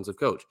the offensive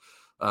coach.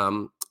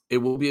 It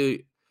will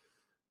be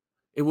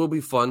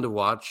fun to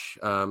watch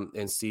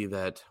and see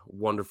that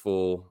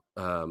wonderful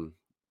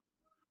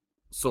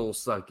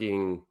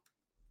soul-sucking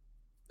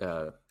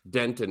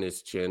dent in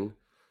his chin.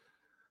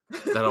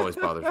 That always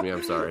bothers me.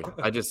 I'm sorry.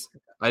 I just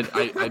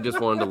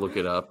wanted to look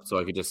it up so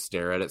I could just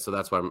stare at it. So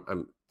that's why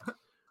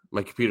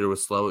my computer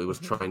was slow. It was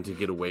trying to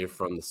get away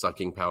from the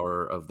sucking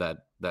power of that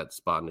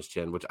spot in his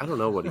chin, which I don't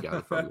know what he got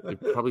it from.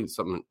 Probably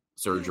something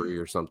surgery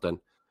or something.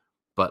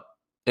 But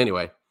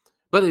anyway,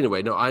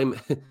 no, I'm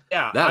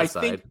that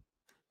aside.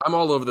 I'm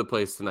all over the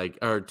place tonight.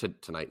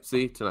 Tonight.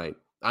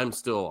 I'm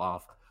still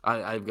off.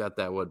 I've got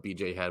that what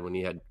BJ had when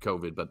he had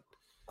COVID, but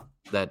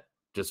that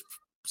just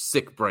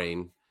sick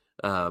brain.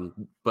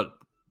 But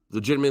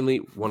legitimately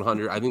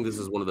 100. I think this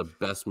is one of the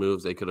best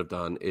moves they could have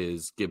done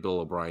is get Bill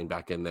O'Brien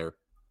back in there.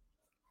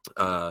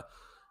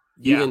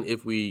 Even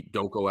if we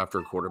don't go after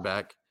a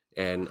quarterback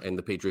and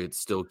the Patriots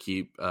still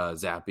keep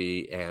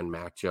Zappy and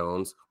Mac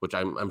Jones, which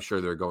I'm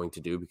sure they're going to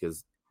do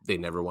because they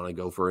never want to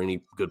go for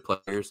any good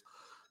players.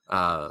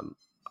 I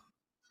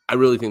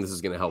really think this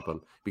is going to help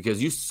him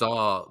because you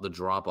saw the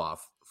drop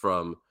off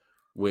from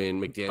when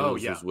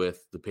McDaniels was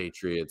with the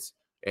Patriots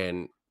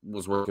and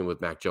was working with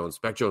Mac Jones.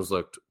 Mac Jones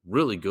looked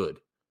really good.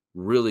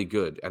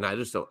 And I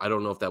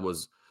don't know if that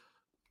was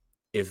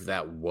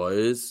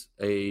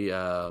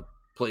a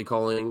play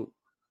calling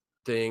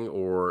thing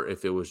or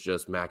if it was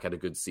just Mac had a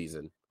good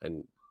season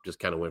and just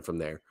kind of went from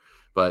there.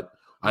 But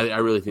I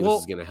really think this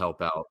is going to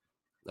help out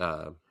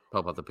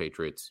the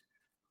Patriots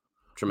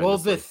tremendously. Well,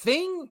 the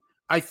thing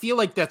I feel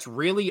like that's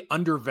really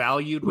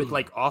undervalued with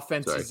like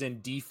offenses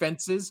and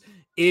defenses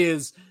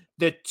is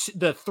that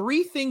the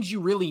three things you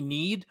really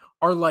need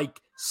are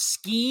like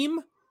scheme,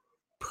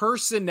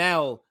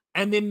 personnel,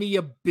 and then the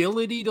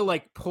ability to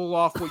like pull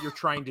off what you're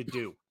trying to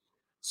do.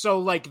 So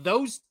like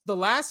the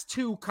last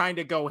two kind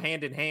of go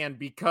hand in hand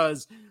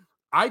because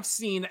I've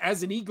seen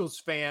as an Eagles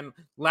fan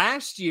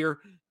last year,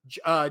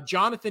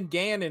 Jonathan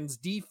Gannon's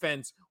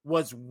defense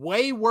was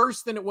way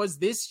worse than it was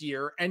this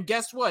year. And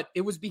guess what?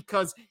 It was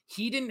because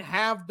he didn't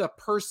have the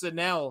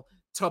personnel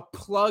to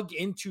plug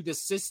into the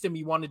system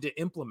he wanted to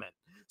implement.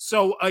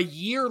 So a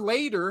year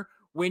later,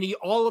 when he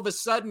all of a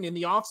sudden in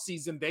the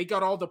offseason, they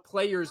got all the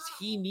players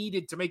he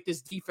needed to make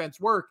this defense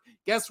work.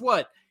 Guess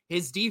what?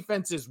 His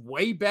defense is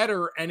way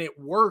better and it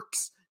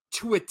works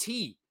to a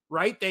T,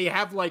 right? They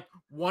have like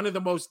one of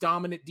the most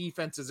dominant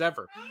defenses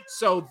ever.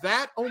 So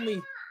that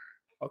only...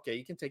 Okay,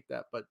 you can take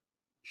that, but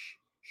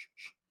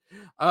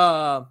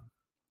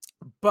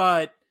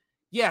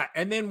yeah,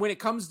 and then when it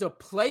comes to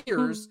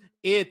players,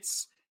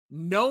 it's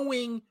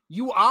knowing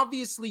you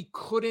obviously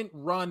couldn't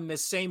run the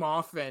same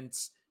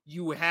offense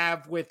you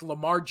have with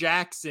Lamar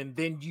Jackson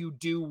than you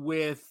do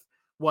with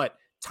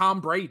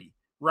Tom Brady,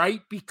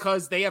 right?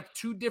 Because they have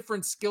two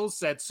different skill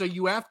sets. So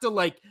you have to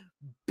like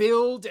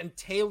build and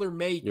tailor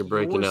make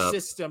your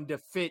system to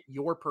fit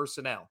your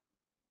personnel.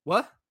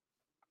 What?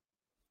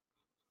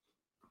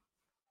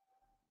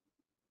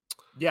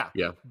 Yeah.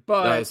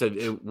 But I said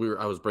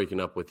I was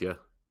breaking up with you.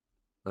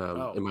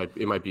 It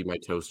might be my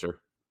toaster.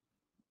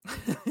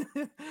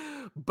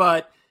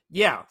 But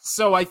yeah,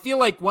 so I feel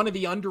like one of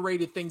the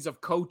underrated things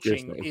of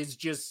coaching is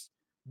just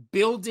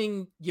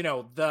building,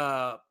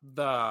 the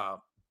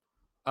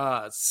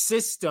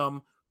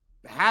system,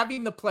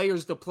 having the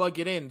players to plug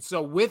it in.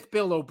 So with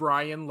Bill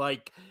O'Brien,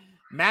 like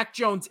Mac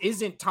Jones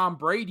isn't Tom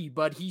Brady,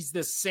 but he's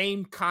the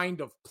same kind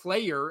of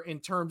player in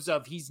terms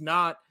of he's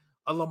not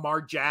a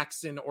Lamar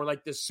Jackson or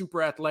like this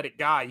super athletic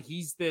guy.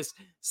 He's this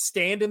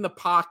stand in the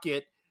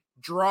pocket,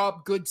 draw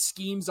up good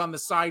schemes on the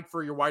side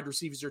for your wide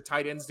receivers or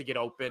tight ends to get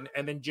open,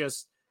 and then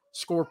just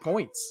score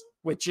points,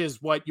 which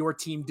is what your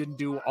team didn't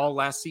do all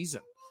last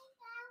season.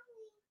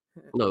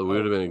 No,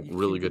 we would have been a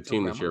really good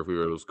team this year if we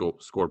were able to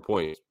score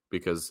points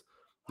because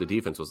the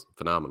defense was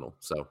phenomenal.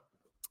 So,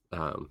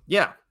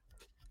 yeah,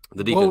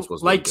 the defense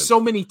was like really good. So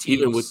many teams,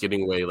 even with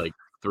getting away like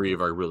three of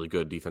our really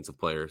good defensive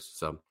players.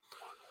 So,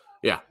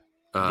 yeah.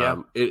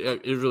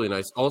 It is really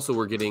nice. Also,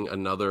 we're getting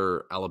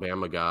another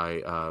Alabama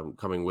guy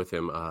coming with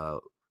him.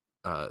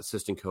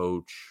 Assistant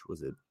coach,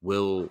 was it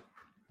Will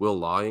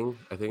Lawing?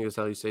 I think is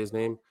how you say his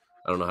name.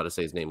 I don't know how to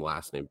say his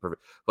last name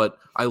perfect, but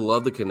I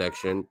love the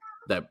connection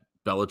that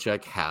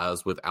Belichick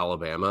has with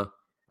Alabama.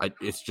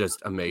 It's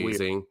just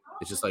amazing. Weird.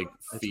 It's just like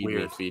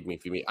feed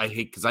me. I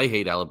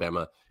hate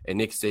Alabama and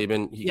Nick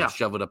Saban. He can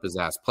shove it up his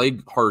ass.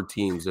 Played hard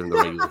teams in the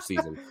regular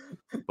season,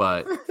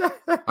 but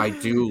I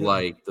do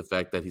like the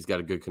fact that he's got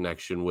a good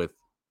connection with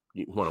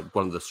one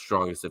of the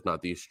strongest, if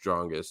not the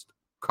strongest,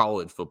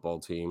 college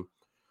football team.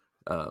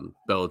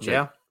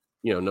 Belichick,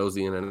 knows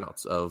the in and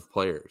outs of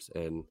players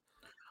and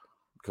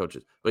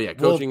coaches. But yeah,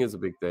 coaching is a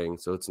big thing,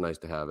 so it's nice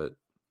to have it.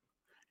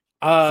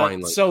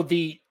 Finally. So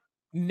the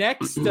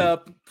next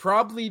up,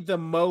 probably the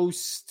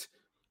most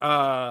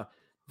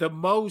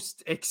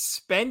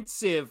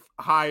expensive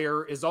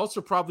hire is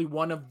also probably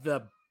one of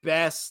the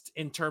best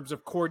in terms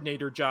of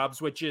coordinator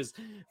jobs, which is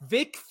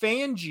Vic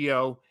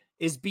Fangio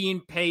is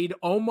being paid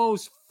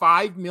almost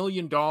 $5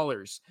 million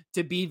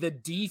to be the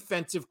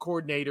defensive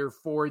coordinator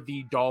for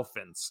the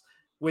Dolphins,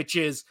 which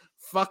is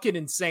fucking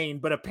insane.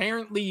 But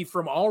apparently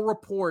from all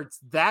reports,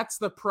 that's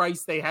the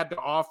price they had to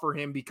offer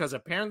him because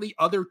apparently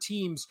other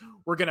teams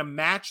were going to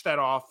match that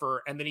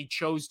offer. And then he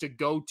chose to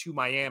go to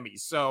Miami.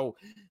 So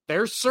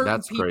there's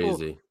certain people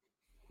crazy.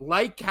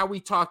 Like how we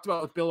talked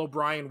about with Bill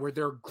O'Brien, where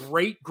they're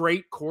great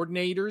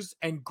coordinators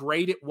and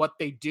great at what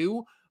they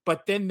do,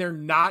 but then they're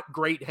not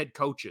great head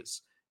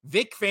coaches.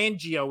 Vic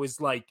Fangio is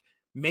like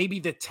maybe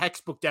the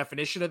textbook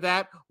definition of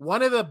that.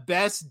 One of the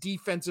best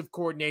defensive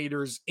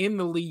coordinators in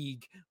the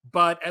league,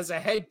 but as a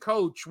head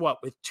coach,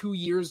 with 2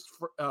 years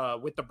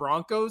with the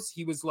Broncos,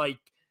 he was like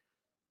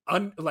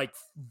like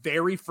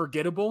very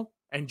forgettable,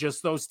 and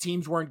just those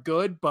teams weren't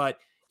good, but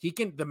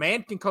the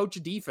man can coach a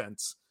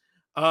defense.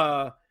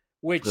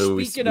 Which,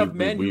 speaking of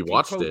men we who can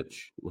watched it.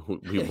 coach,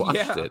 We watched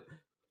yeah. it.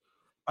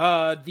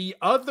 The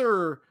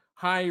other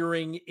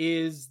hiring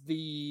is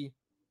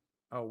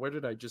where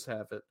did I just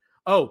have it?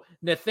 Oh,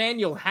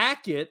 Nathaniel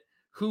Hackett,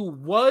 who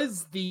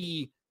was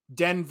the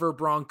Denver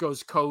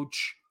Broncos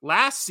coach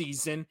last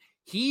season.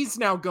 He's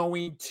now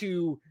going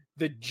to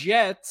the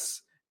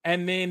Jets,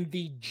 and then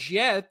the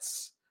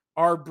Jets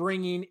are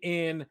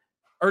the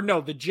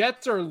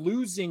Jets are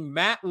losing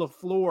Matt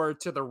LaFleur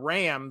to the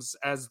Rams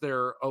as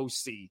their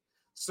OC.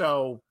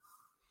 So,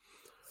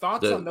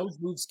 thoughts on those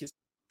moves?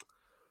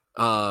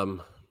 The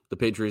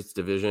Patriots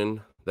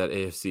division, that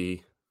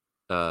AFC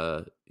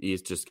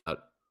East, just got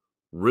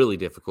really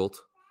difficult,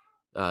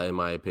 in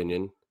my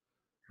opinion.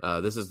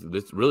 This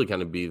really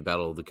kind of be the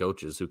battle of the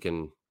coaches who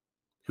can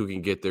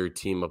get their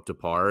team up to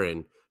par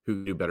and who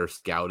can do better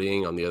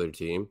scouting on the other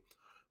team.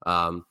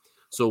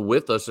 So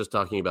with us just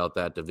talking about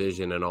that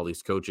division and all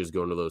these coaches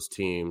going to those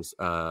teams,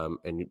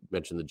 and you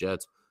mentioned the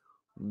Jets,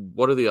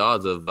 what are the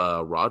odds of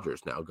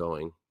Rodgers now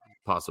going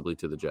possibly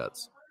to the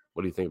Jets?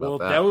 What do you think about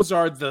that? Well, those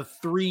are the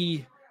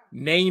three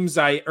names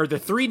I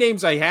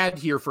had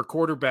here for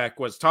quarterback.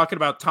 Was talking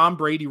about Tom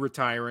Brady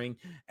retiring,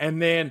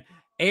 and then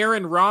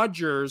Aaron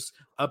Rodgers.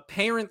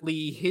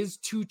 Apparently his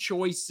two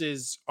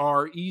choices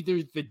are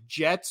either the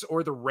Jets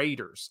or the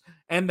Raiders,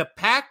 and the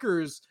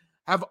Packers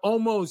have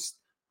almost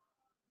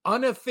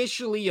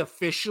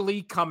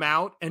officially come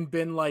out and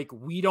been like,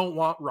 we don't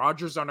want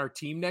Rodgers on our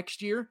team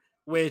next year,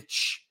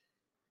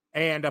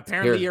 and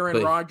apparently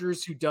Aaron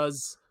Rodgers, who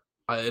does,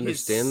 I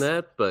understand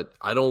that, but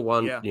I don't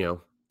want,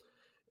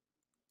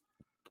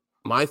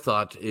 my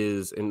thought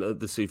is, and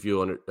let's see if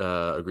you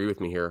agree with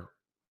me here.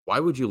 Why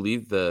would you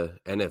leave the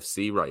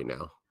NFC right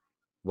now?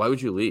 Why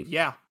would you leave?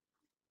 Yeah.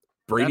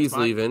 Brady's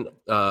leaving.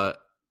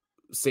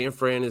 San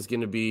Fran is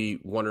going to be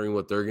wondering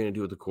what they're going to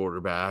do with the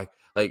quarterback.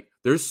 Like,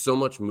 there's so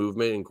much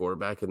movement in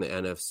quarterback in the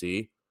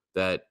NFC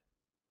that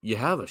you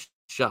have a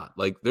shot.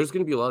 Like, there's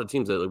going to be a lot of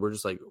teams that we're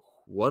just like,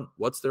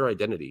 what's their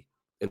identity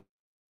in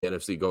the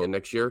NFC going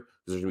next year? Because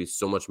there's going to be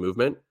so much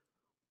movement.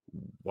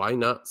 Why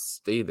not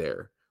stay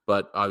there?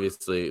 But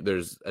obviously,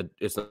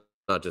 it's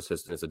not just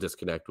it's a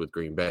disconnect with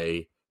Green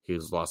Bay.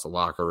 He's lost a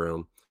locker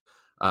room.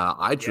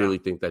 I truly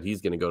think that he's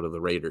going to go to the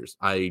Raiders.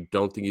 I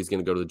don't think he's going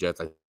to go to the Jets.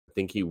 I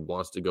think he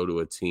wants to go to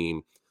a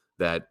team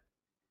that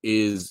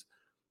is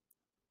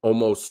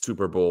almost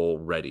Super Bowl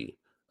ready.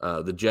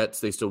 The Jets,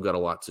 they still got a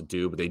lot to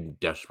do, but they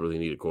desperately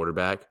need a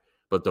quarterback.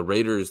 But the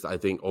Raiders, I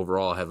think,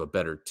 overall have a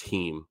better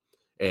team.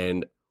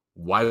 And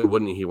why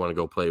wouldn't he want to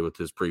go play with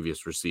his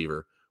previous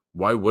receiver?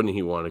 Why wouldn't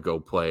he want to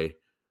go play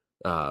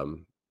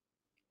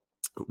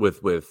with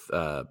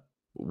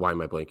why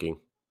am I blanking?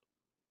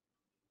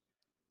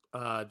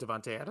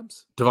 Devontae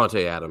Adams.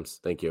 Devontae Adams,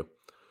 thank you.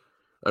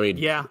 I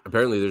mean,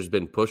 apparently there's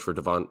been push for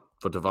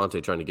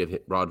Devontae trying to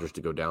get Rodgers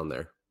to go down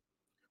there.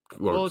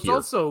 Well, it's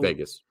also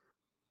Vegas.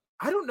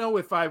 I don't know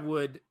if I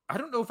would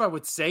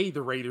say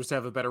the Raiders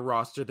have a better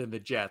roster than the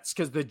Jets,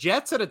 because the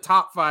Jets had a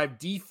top 5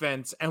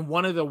 defense and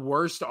one of the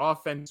worst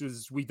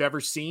offenses we've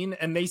ever seen,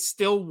 and they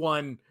still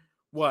won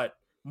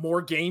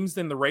more games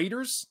than the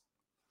Raiders.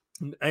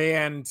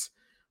 And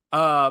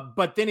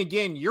but then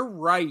again, you're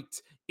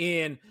right.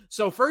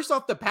 So first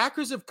off, the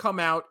Packers have come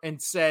out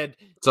and said,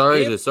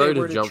 sorry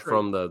to jump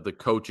from the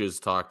coaches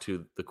talk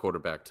to the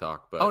quarterback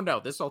talk, but no,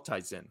 this all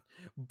ties in.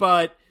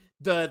 But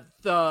the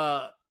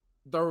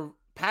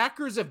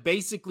Packers have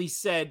basically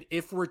said,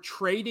 if we're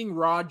trading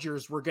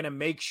Rodgers, we're going to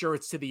make sure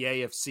it's to the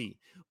AFC.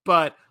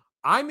 But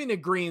I'm in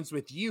agreement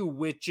with you,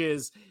 which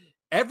is,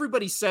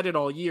 everybody said it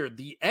all year,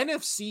 the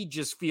NFC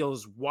just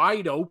feels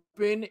wide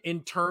open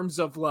in terms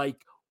of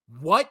like,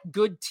 what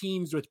good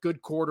teams with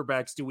good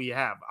quarterbacks do we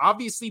have?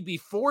 Obviously,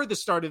 before the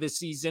start of the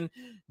season,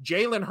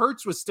 Jalen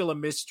Hurts was still a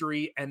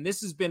mystery, and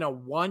this has been a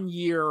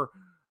 1-year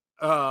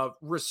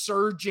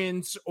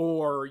resurgence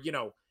or,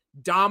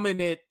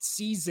 dominant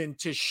season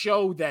to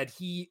show that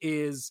he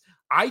is,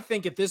 I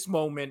think at this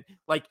moment,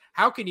 like,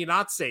 how can you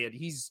not say it?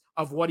 He's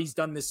of what he's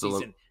done this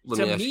season.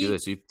 Let me ask you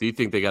this. Do you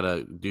think they've got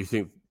a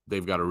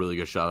really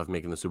good shot of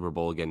making the Super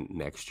Bowl again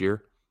next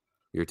year?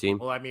 Your team?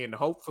 Well, I mean,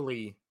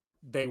 hopefully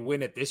they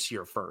win it this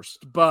year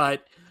first,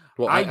 but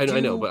I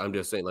know, but I'm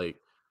just saying, like,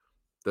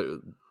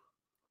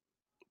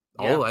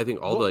 I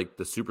think all the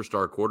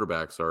superstar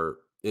quarterbacks are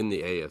in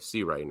the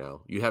AFC right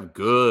now. You have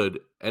good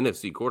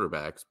NFC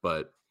quarterbacks,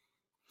 but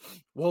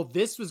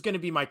this was going to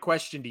be my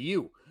question to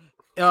you.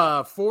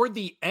 For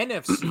the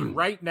NFC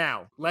right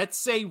now, let's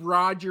say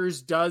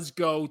Rodgers does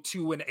go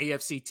to an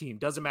AFC team,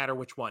 doesn't matter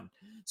which one.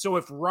 So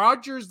if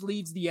Rodgers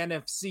leaves the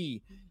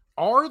NFC,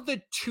 are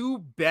the two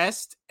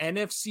best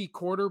NFC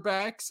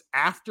quarterbacks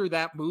after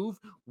that move,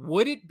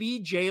 would it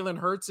be Jalen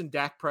Hurts and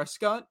Dak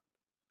Prescott?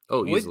 Oh,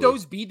 would easily.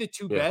 Those be the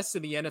two best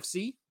in the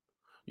NFC?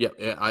 Yeah,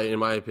 in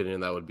my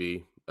opinion, that would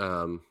be.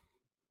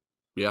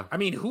 Yeah. I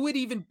mean,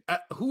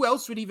 who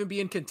else would even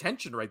be in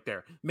contention right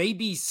there?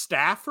 Maybe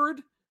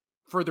Stafford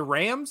for the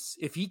Rams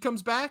if he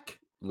comes back.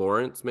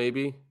 Lawrence,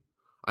 maybe.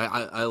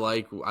 I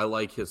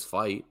like his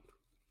fight.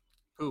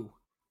 Who?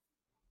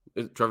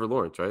 Trevor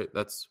Lawrence, right?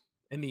 That's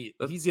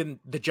He's in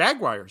the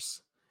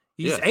Jaguars.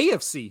 He's yeah.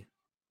 AFC.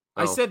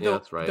 I Oh, said yeah,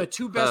 that's right. the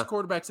two best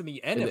quarterbacks in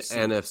the In the NFC.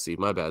 NFC.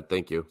 My bad.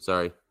 Thank you.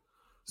 Sorry.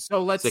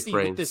 So let's Sick see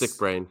brain. with this. Sick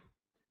brain.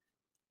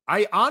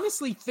 I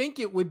honestly think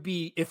it would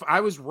be, if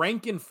I was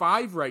ranking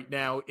 5 right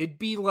now, it'd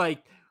be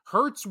like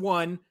Hurts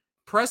 1,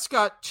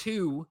 Prescott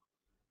 2,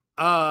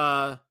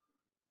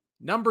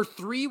 number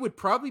 3 would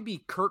probably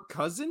be Kirk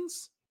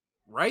Cousins,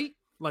 right?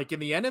 Like in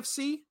the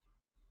NFC.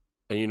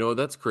 And you know,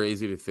 that's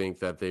crazy to think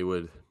that they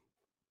would,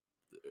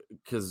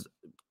 because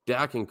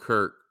Dak and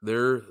Kirk,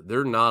 they're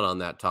not on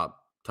that top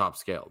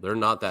scale. They're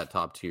not that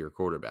top tier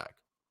quarterback.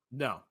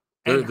 No.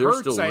 They're Hurts,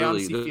 still I really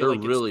honestly feel they're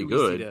like really it's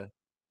too easy good.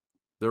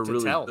 They're to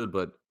really tell. good,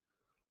 but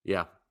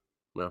yeah,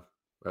 no,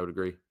 I would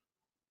agree.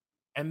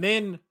 And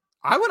then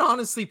I would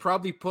honestly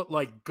probably put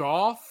like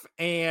Goff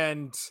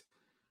and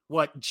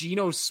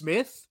Geno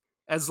Smith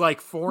as like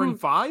 4 and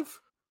 5.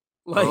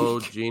 Like, oh,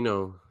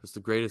 Geno, that's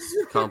the greatest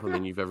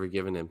compliment you've ever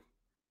given him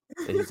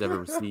that he's ever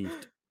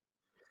received.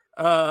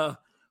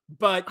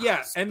 But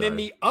yeah, and then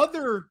the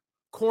other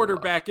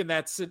quarterback in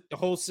that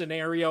whole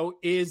scenario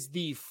is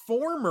the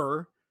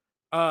former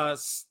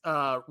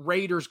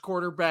Raiders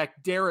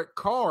quarterback Derek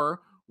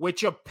Carr,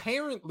 which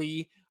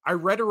apparently I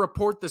read a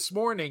report this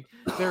morning.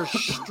 There's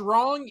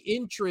strong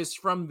interest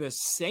from the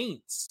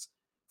Saints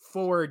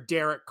for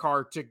Derek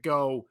Carr to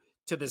go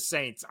to the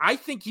Saints. I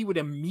think he would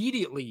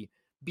immediately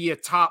be a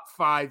top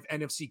 5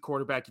 NFC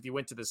quarterback if he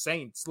went to the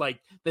Saints. Like,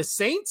 the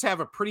Saints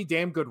have a pretty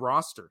damn good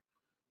roster.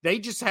 They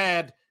just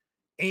had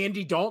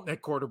Andy Dalton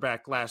at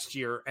quarterback last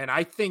year, and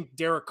I think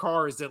Derek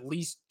Carr is at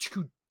least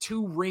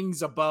two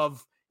rings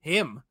above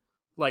him,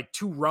 like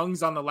 2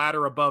 rungs on the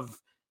ladder above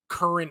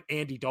current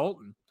Andy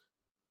Dalton.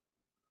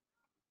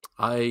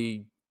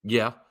 I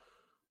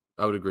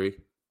would agree.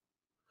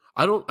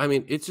 It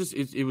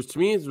was, to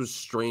me, it was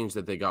strange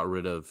that they got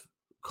rid of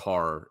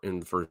Carr in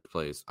the first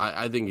place.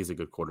 I think he's a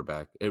good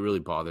quarterback. It really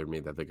bothered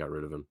me that they got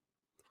rid of him.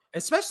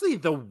 Especially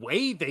the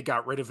way they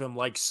got rid of him,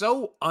 like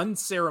so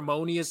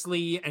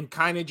unceremoniously and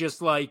kind of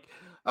just like,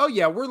 oh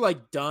yeah, we're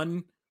like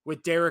done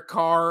with Derek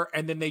Carr.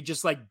 And then they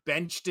just like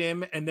benched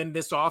him. And then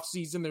this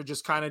offseason, they're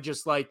just kind of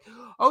just like,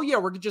 oh yeah,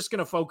 we're just going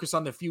to focus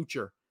on the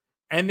future.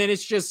 And then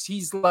it's just,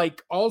 he's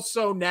like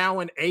also now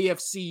an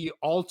AFC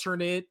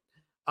alternate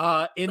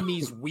in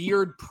these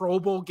weird Pro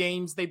Bowl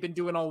games they've been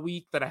doing all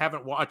week that I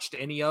haven't watched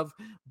any of,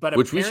 but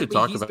which we should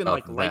talk he's about been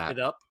like that. lighting it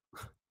up.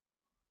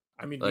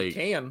 I mean, like, we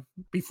can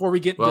before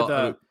we get into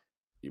the.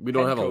 We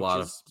don't have a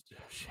lot of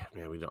shit,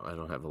 man. I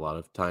don't have a lot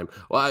of time.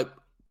 Well,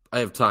 I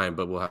have time,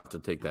 but we'll have to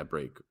take that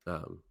break.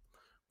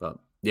 But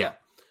yeah,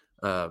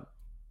 I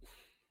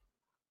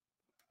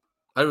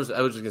was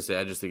just gonna say,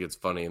 I just think it's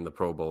funny in the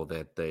Pro Bowl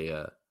that they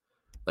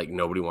like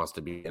nobody wants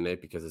to be in it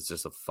because it's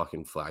just a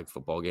fucking flag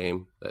football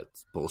game.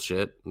 That's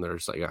bullshit. And they're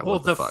just like, oh, well,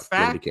 what the fuck?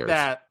 Nobody cares.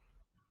 That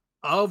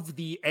of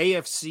the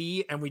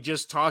AFC, and we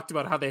just talked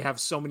about how they have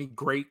so many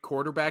great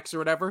quarterbacks or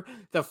whatever,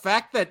 the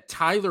fact that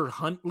Tyler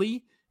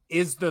Huntley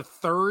is the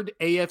 3rd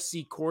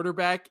AFC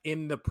quarterback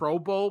in the Pro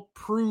Bowl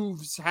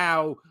proves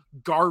how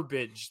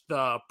garbage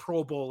the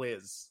Pro Bowl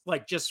is.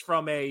 Like, just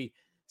from a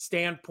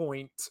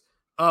standpoint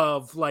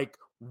of like,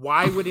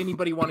 why would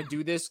anybody want to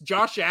do this?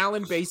 Josh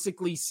Allen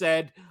basically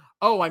said,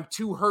 oh, I'm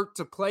too hurt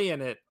to play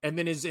in it, and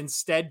then is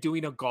instead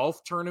doing a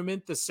golf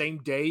tournament the same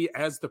day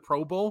as the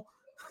Pro Bowl.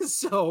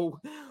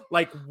 So,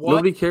 like, what?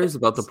 Nobody cares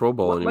about the Pro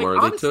Bowl anymore.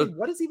 Like, honestly,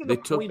 what is even the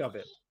point of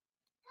it?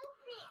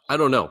 I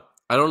don't know.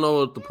 I don't know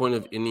what the point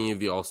of any of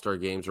the All-Star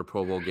games or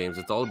Pro Bowl games.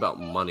 It's all about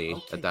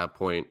money at that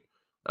point.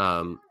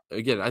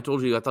 Again, I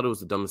told you I thought it was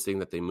the dumbest thing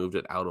that they moved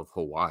it out of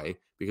Hawaii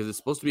because it's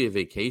supposed to be a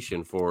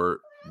vacation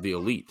for the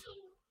elite,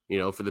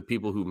 for the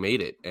people who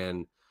made it.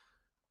 And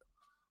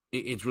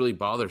it's really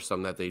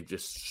bothersome that they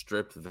just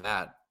stripped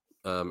that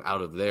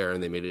out of there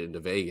and they made it into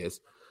Vegas.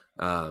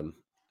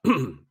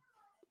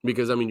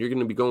 Because, I mean, you're going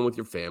to be going with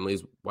your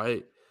families.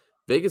 Why?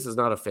 Vegas is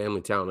not a family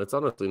town. It's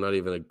honestly not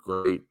even a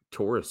great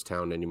tourist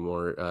town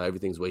anymore.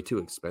 Everything's way too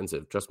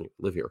expensive. Trust me,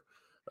 live here.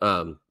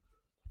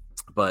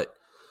 But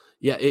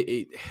yeah,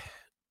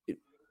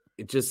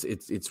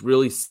 it's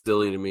really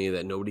silly to me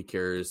that nobody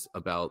cares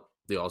about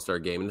the All-Star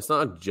game. And it's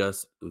not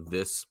just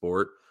this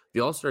sport.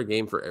 The All-Star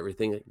game for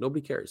everything, nobody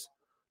cares.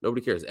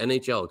 Nobody cares.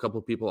 NHL, a couple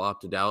of people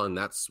opted out, and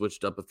that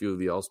switched up a few of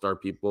the All-Star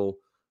people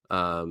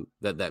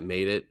that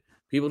made it.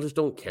 People just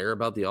don't care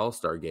about the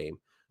All-Star game.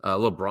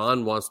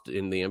 LeBron wants to,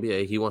 in the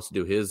NBA, he wants to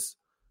do his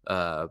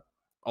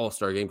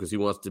All-Star game because he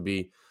wants to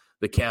be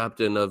the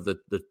captain of the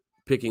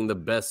picking the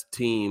best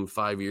team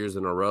 5 years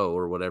in a row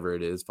or whatever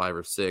it is, 5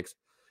 or 6.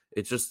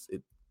 It's just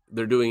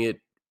they're doing it.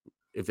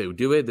 If they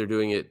do it, they're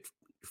doing it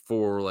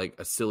for like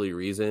a silly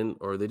reason,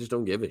 or they just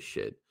don't give a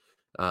shit.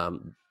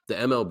 The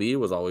MLB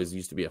was always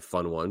used to be a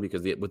fun one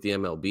because with the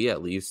MLB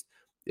at least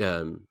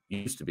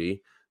used to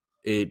be.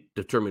 It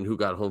determined who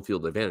got home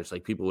field advantage.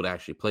 Like people would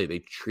actually play. They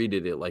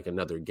treated it like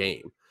another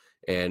game.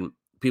 And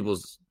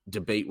people's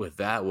debate with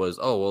that was,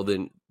 oh, well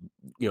then,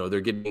 they're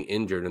getting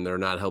injured and they're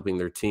not helping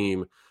their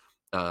team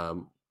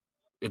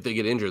if they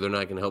get injured, they're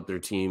not going to help their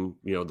team,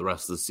 the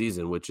rest of the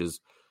season, which is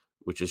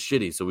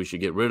shitty. So we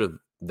should get rid of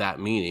that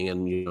meaning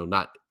and,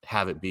 not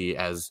have it be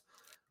as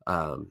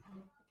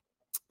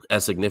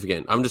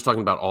significant. I'm just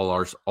talking about all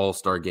our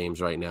all-star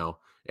games right now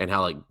and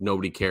how like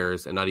nobody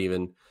cares, and not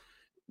even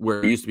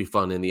where it used to be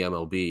fun in the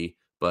MLB,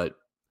 but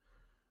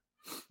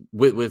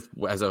with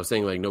as I was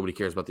saying, like nobody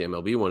cares about the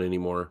MLB one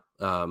anymore.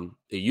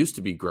 It used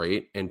to be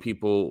great, and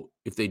people,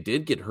 if they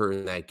did get hurt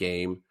in that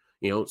game,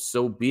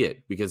 so be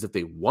it. Because if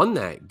they won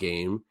that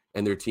game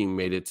and their team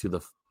made it to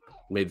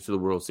the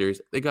World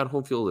Series, they got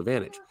home field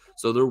advantage.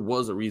 So there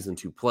was a reason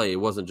to play. It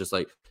wasn't just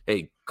like,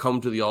 hey,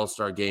 come to the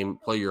All-Star game,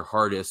 play your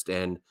hardest,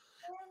 and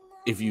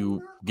if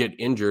you get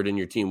injured and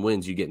your team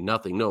wins, you get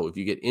nothing. No, if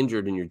you get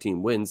injured and your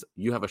team wins,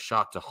 you have a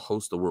shot to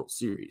host the World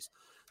Series.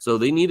 So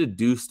they need to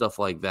do stuff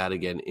like that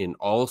again in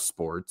all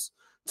sports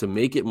to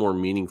make it more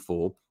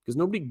meaningful, because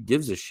nobody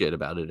gives a shit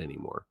about it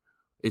anymore.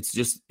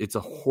 It's a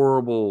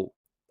horrible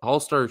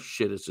all-star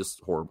shit. Is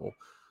just horrible.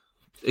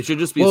 It should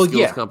just be a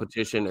skills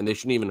competition, and they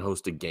shouldn't even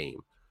host a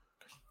game.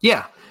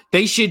 Yeah,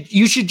 you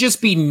should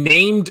just be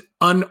named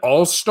an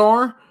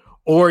all-star,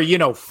 or,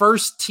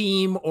 first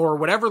team, or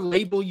whatever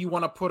label you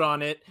want to put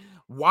on it.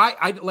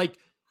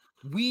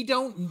 We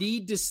don't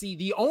need to see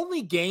the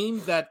only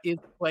game that is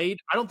played.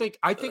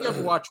 I think I've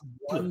watched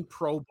one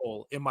Pro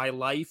Bowl in my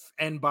life.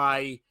 And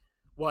by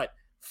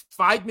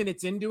 5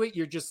 minutes into it,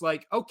 you're just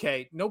like,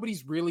 okay,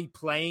 nobody's really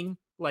playing.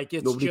 Like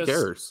nobody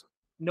cares.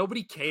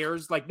 Nobody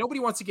cares. Like nobody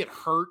wants to get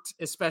hurt,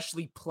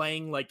 especially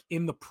playing like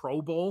in the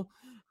Pro Bowl.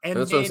 And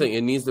that's what I'm saying.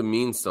 It needs to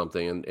mean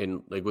something.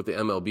 And like with the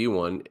MLB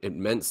one, it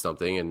meant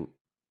something. And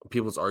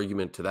people's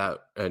argument to that,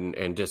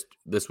 and just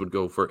this would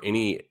go for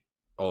any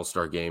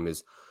all-star game,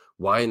 is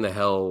why in the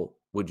hell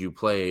would you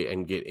play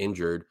and get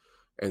injured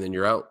and then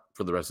you're out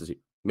for the rest of the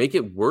season? Make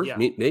it worth. Yeah.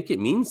 Make it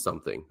mean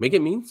something. Make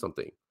it mean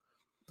something.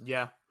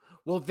 Yeah.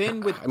 Well,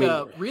 then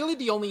really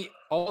the only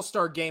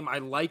all-star game I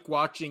like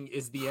watching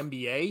is the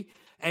NBA.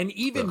 And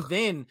even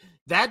then,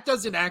 that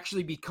doesn't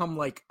actually become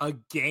like a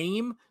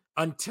game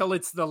until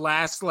it's the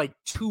last like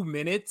 2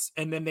 minutes.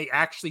 And then they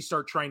actually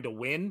start trying to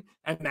win.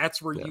 And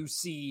that's where you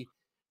see,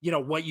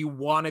 what you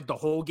wanted the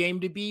whole game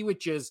to be,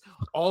 which is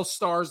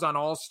all-stars on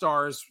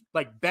all-stars,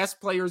 like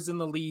best players in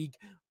the league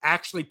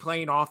actually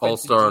playing offense.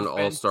 All-star and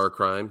all-star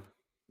crime.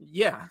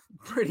 Yeah,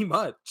 pretty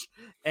much.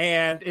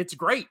 And it's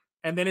great.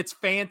 And then it's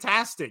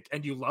fantastic.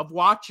 And you love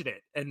watching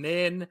it. And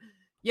then,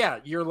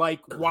 you're like,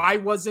 why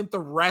wasn't the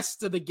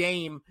rest of the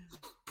game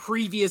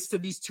previous to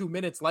these 2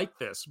 minutes like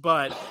this?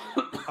 But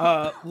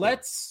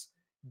let's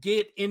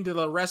get into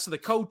the rest of the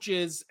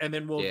coaches, and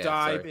then we'll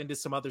dive into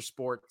some other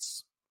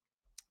sports.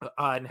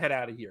 And head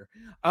out of here.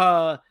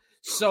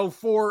 So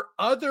for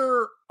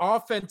other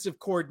offensive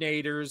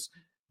coordinators,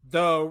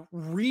 the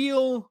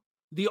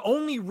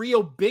only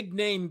real big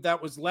name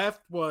that was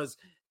left was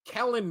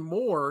Kellen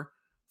Moore,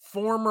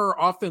 former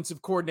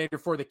offensive coordinator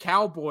for the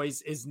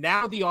Cowboys, is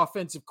now the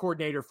offensive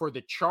coordinator for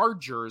the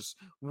Chargers,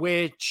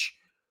 which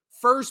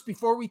first,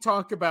 before we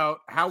talk about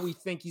how we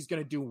think he's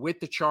going to do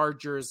with the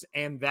Chargers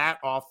and that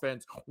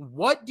offense,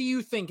 what do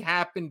you think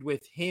happened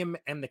with him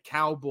and the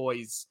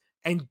Cowboys?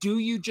 And do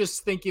you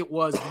just think it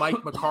was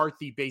Mike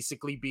McCarthy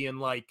basically being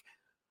like,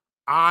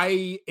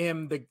 I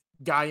am the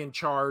guy in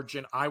charge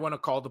and I want to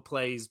call the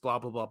plays, blah,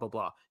 blah, blah, blah,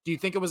 blah. Do you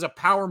think it was a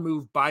power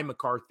move by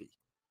McCarthy?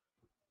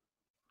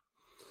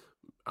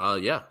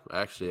 Yeah,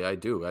 actually, I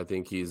do. I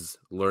think he's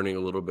learning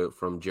a little bit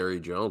from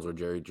Jerry Jones, where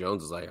Jerry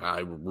Jones is like,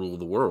 I rule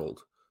the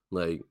world.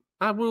 Like,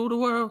 I rule the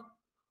world.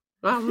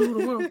 I rule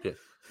the world. Yeah.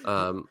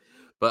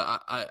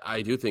 But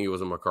I do think it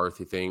was a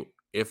McCarthy thing.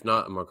 If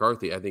not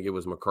McCarthy, I think it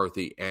was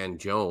McCarthy and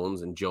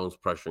Jones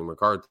pressuring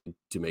McCarthy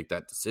to make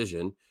that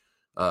decision.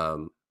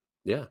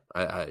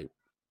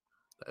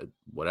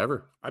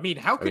 Whatever. I mean,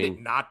 how could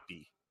it not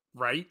be,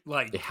 right?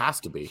 Like, it has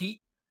to be.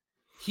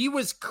 He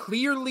was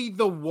clearly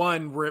the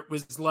one where it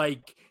was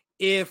like,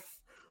 if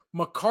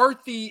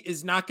McCarthy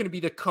is not going to be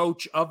the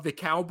coach of the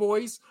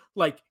Cowboys,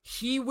 like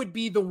he would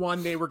be the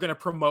one they were going to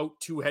promote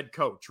to head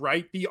coach,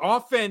 right? The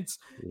offense,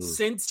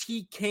 since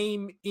he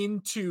came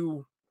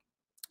into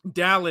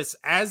Dallas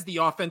as the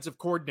offensive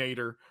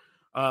coordinator.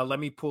 Let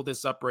me pull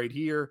this up right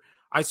here.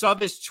 I saw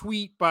this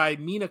tweet by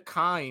Mina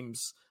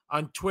Kimes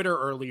on Twitter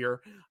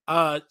earlier.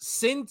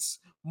 Since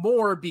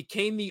Moore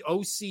became the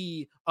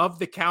OC of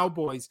the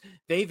Cowboys,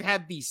 they've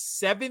had the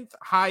 7th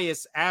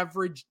highest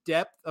average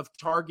depth of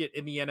target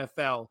in the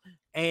NFL.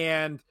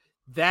 And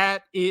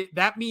that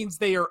means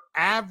they are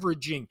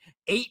averaging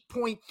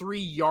 8.3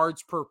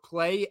 yards per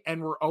play,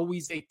 and we're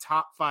always a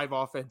top 5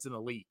 offense in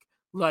the league.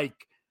 Like,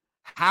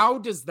 how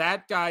does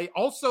that guy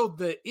also,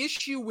 the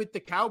issue with the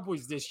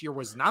Cowboys this year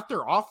was not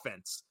their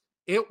offense.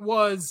 It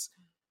was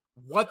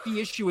what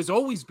the issue has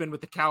always been with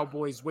the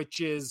Cowboys,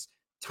 which is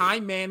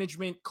time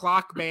management,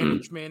 clock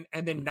management,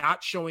 and then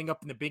not showing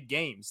up in the big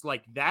games.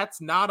 Like,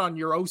 that's not on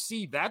your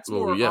OC. That's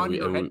more on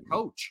your head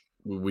coach.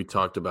 We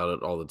talked about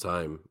it all the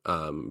time.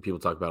 People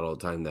talk about it all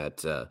the time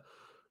that,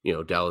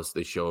 Dallas,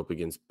 they show up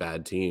against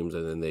bad teams,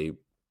 and then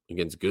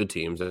against good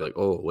teams, they're like,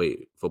 oh,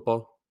 wait,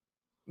 football?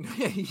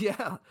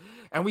 Yeah.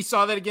 And we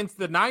saw that against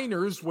the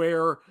Niners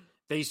where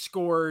they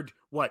scored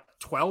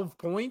 12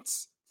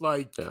 points?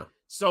 Like, Yeah.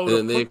 so And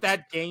to then put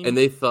that game. and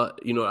they thought,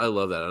 I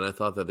love that. And I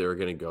thought that they were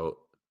going to go,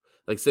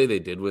 like, say they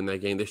did win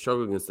that game. They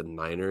struggled against the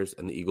Niners,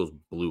 and the Eagles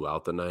blew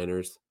out the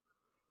Niners.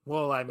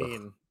 Well, I Ugh.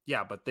 mean,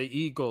 yeah, but the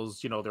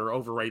Eagles, they're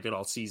overrated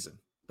all season.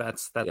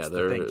 That's the thing.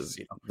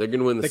 They're going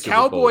to win the Super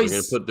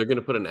Cowboys, Bowl. They're going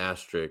to put an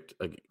asterisk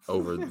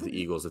over the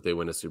Eagles if they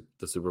win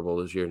the Super Bowl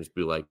this year, and just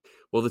be like,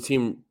 well, the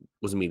team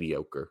was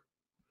mediocre.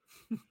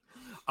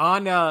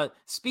 On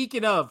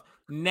speaking of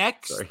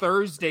next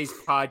Thursday's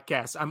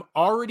podcast, I'm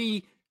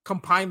already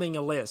compiling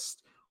a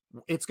list.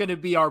 It's going to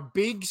be our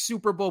big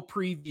Super Bowl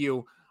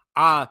preview.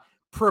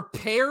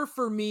 Prepare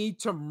for me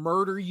to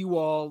murder you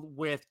all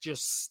with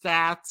just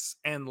stats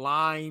and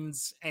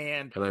lines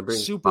and Can I bring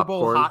Super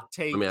Bowl hot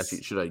takes. Let me ask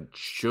you,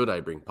 should I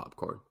bring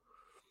popcorn?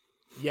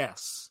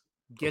 Yes.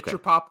 Get your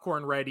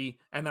popcorn ready,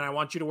 and then I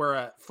want you to wear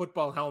a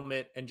football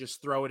helmet and just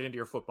throw it into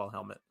your football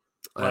helmet.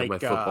 I have my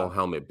football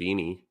helmet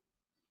beanie.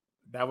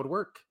 That would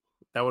work.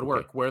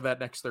 Work. Wear that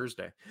next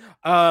Thursday.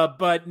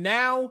 But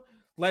now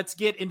let's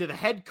get into the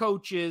head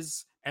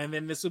coaches. And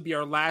then this will be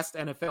our last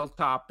NFL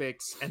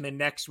topics. And then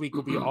next week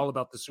will be all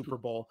about the Super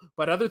Bowl.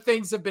 But other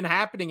things have been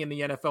happening in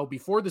the NFL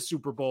before the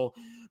Super Bowl.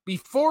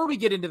 Before we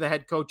get into the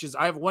head coaches,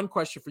 I have one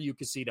question for you,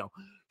 Casino.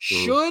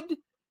 Should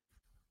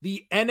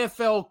the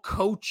NFL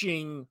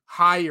coaching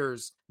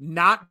hires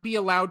not be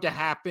allowed to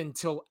happen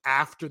till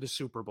after the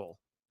Super Bowl?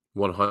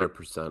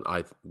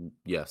 100%.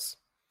 Yes.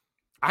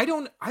 I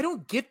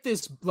don't get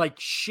this like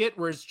shit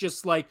where it's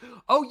just like,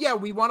 oh yeah,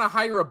 we want to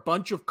hire a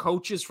bunch of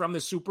coaches from the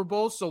Super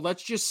Bowl, so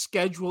let's just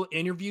schedule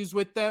interviews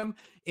with them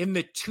in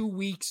the 2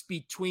 weeks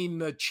between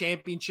the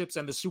championships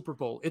and the Super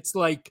Bowl. It's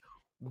like,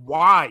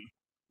 why?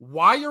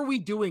 Why are we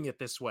doing it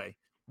this way?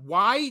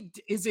 Why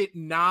is it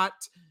not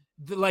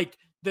like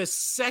the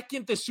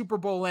second the Super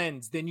Bowl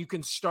ends, then you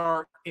can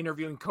start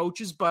interviewing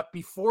coaches, but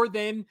before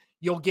then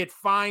you'll get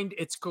fined.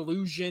 It's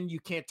collusion. You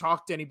can't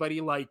talk to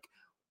anybody.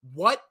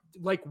 What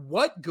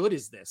good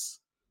is this?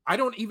 I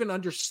don't even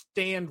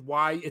understand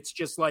why it's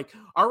just like,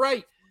 all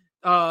right.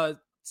 And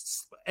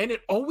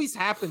it always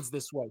happens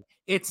this way.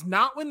 It's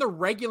not when the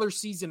regular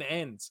season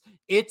ends.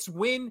 It's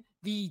when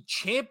the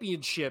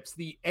championships,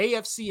 the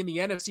AFC and the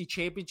NFC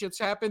championships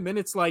happen. Then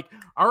it's like,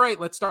 all right,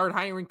 let's start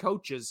hiring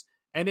coaches.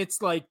 And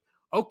it's like,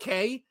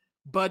 okay,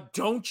 but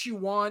don't you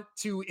want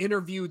to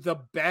interview the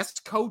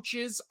best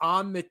coaches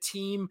on the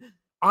team,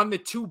 on the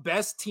two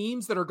best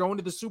teams that are going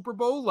to the Super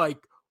Bowl? Like,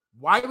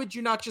 why would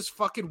you not just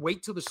fucking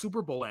wait till the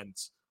Super Bowl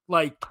ends?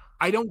 Like,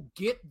 I don't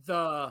get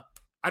the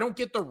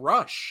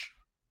rush,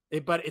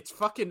 but it's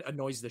fucking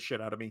annoys the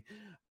shit out of me.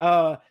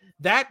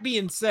 That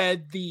being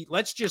said,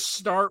 let's just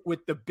start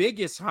with the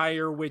biggest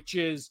hire, which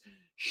is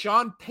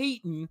Sean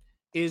Payton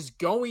is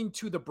going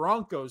to the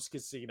Broncos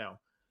casino.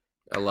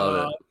 I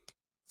love it.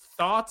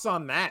 Thoughts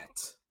on that?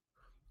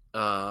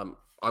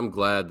 I'm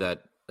glad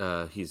that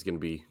he's going to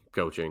be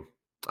coaching.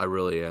 I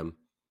really am.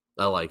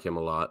 I like him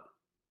a lot.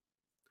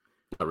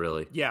 Not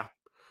really. Yeah.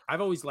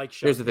 I've always liked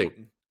Sean Here's the Payton.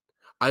 thing.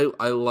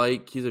 I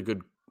like he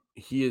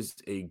is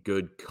a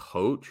good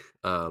coach.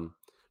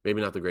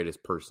 Maybe not the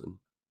greatest person.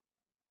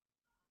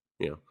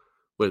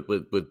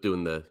 With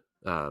doing the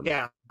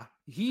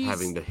he's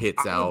having the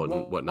hits out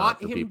and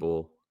whatnot for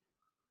people.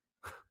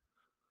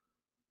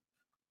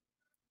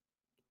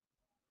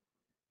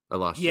 I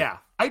lost you. Yeah.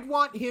 I'd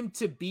want him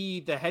to be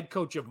the head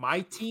coach of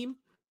my team.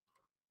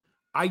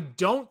 I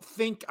don't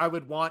think I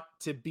would want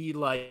to be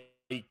like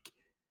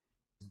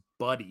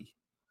buddy.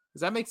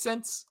 Does that make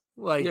sense?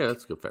 Like, yeah,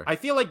 that's good. Fair. I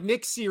feel like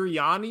Nick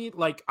Sirianni,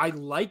 like, I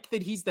like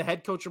that he's the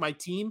head coach of my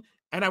team,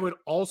 and I would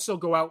also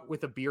go out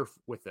with a beer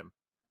with him.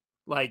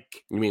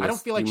 Like, I don't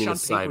feel like Sean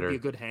Payton would be a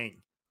good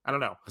hang. I don't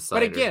know.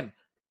 But again,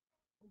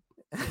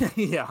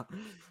 yeah.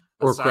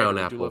 Or Crown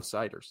Apple. I do love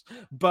ciders.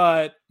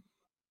 But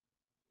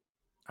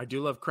I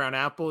do love Crown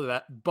Apple.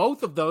 That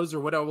both of those are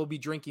what I will be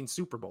drinking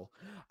Super Bowl.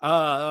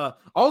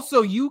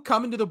 Also, you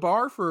coming to the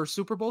bar for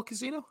Super Bowl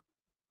casino?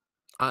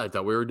 I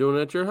thought we were doing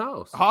it at your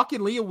house. Hawk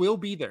and Leah will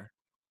be there.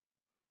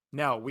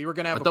 No, we were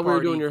going to have a party. We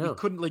were doing your house. We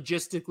couldn't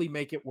logistically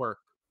make it work.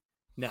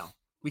 No,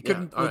 we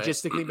couldn't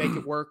logistically make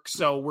it work.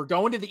 So we're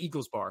going to the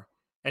Eagles bar,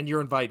 and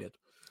you're invited.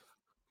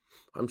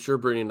 I'm sure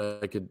Brittany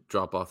and I could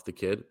drop off the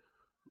kid.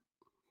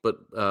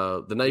 But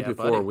the night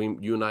before,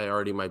 you and I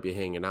already might be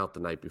hanging out the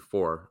night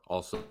before.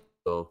 Also,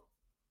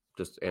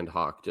 and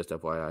Hawk, just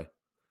FYI.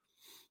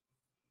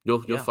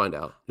 You'll find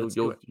out.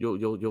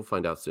 You'll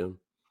find out soon.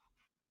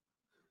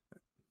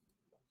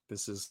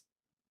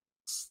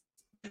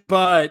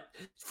 But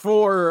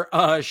for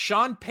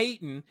Sean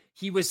Payton,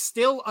 he was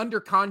still under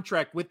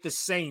contract with the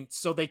Saints,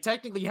 so they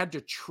technically had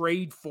to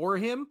trade for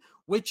him,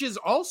 which is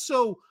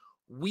also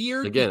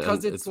weird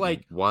because it's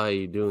like, why are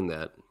you doing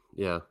that?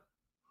 Yeah.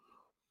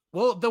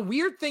 Well, the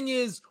weird thing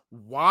is,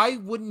 why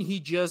wouldn't he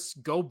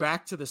just go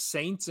back to the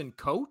Saints and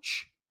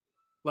coach?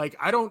 Like,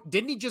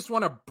 didn't he just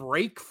want to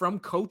break from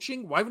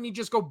coaching? Why wouldn't he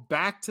just go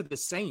back to the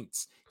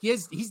Saints?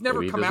 He's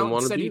never come out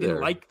and said he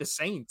didn't like the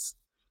Saints.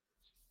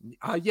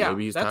 Yeah.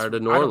 Maybe he's tired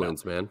of New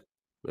Orleans, man.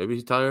 Maybe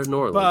he's tired of New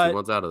Orleans. He But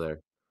wants out of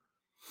there.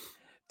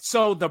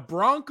 so the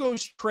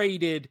Broncos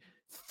traded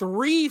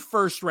 3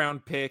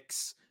 first-round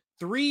picks,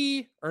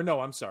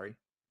 I'm sorry.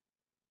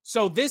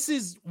 So this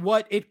is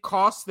what it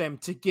cost them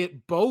to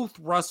get both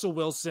Russell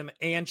Wilson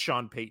and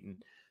Sean Payton.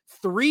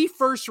 3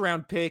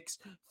 first-round picks,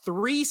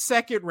 3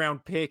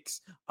 second-round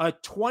picks, a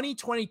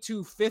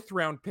 2022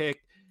 fifth-round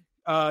pick,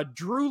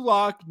 Drew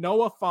Lock,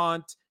 Noah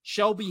Fant,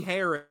 Shelby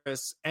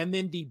Harris, and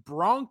then the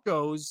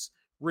Broncos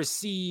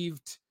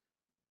received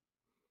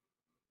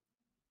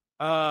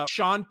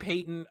Sean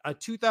Payton, a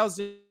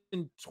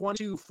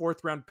 2022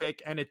 fourth-round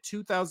pick, and a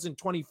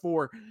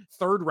 2024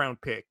 third-round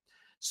pick.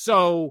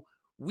 So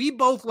we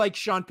both like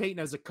Sean Payton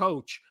as a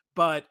coach,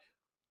 but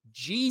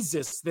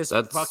Jesus, this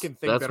fucking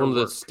thing that's better one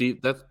of the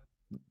work.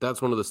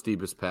 that's one of the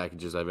steepest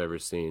packages I've ever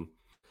seen.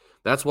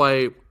 That's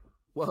why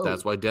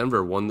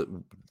Denver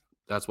won.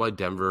 That's why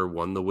Denver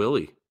won the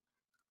Willie.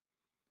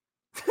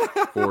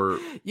 For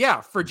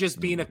just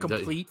being a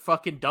complete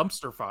fucking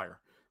dumpster fire.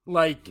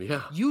 Like,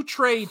 you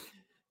trade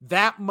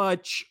that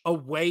much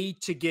away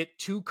to get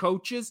 2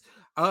 coaches.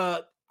 I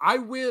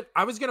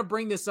was going to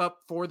bring this up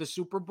for the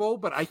Super Bowl,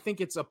 but I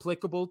think it's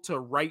applicable to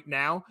right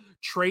now,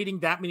 trading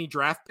that many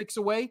draft picks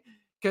away.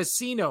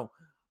 Casino,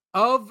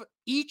 of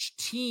each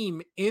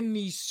team in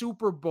these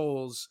Super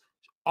Bowls,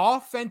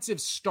 offensive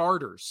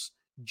starters,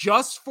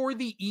 just for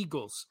the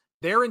Eagles,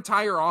 their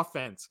entire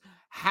offense,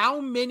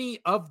 how many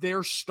of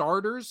their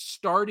starters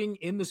starting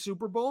in the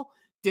Super Bowl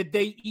did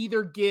they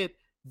either get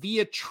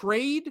via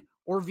trade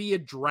or via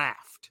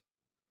draft?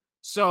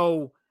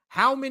 So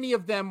how many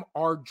of them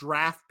are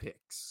draft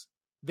picks?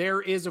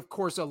 There is, of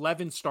course,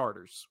 11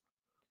 starters.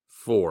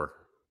 4.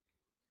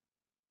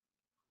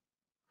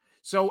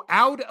 So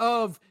out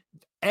of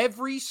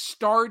every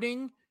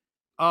starting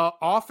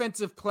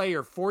offensive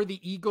player for the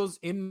Eagles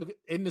in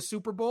the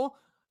Super Bowl,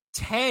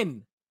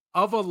 10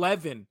 of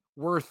 11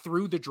 were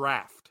through the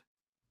draft.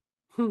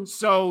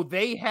 So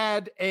they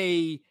had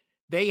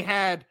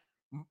Jalen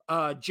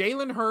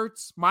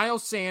Hurts,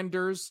 Miles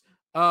Sanders,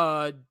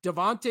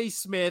 Devontae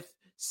Smith,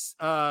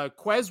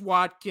 Quez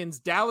Watkins,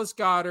 Dallas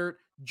Goedert,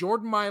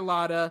 Jordan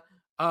Mailata,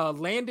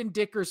 Landon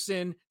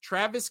Dickerson,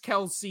 Travis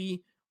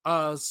Kelce,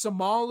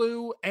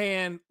 Samalu,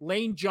 and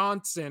Lane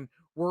Johnson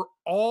were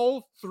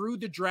all through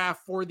the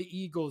draft for the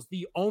Eagles.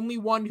 The only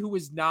one who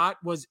was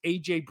not was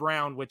A.J.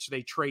 Brown, which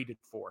they traded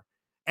for.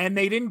 And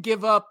they didn't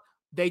give up.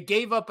 They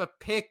gave up a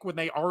pick when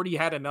they already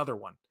had another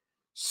one.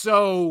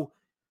 So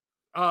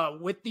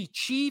with the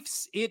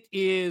Chiefs, it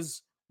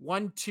is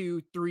 1,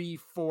 2, 3,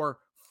 4,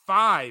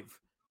 5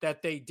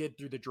 that they did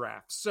through the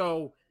draft.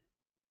 So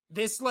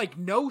this like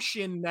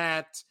notion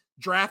that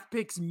draft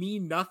picks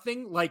mean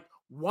nothing, like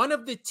one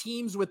of the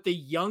teams with the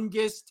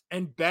youngest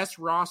and best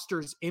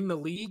rosters in the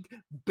league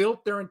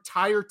built their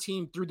entire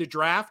team through the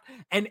draft,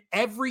 and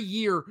every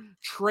year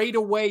trade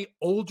away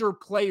older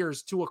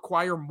players to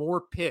acquire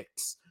more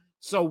picks.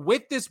 So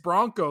with this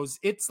Broncos,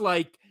 it's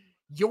like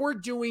you're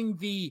doing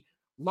the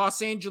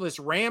Los Angeles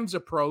Rams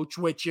approach,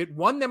 which it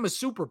won them a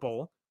Super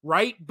Bowl,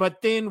 right?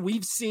 But then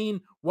we've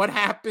seen what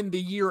happened the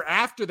year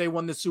after they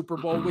won the Super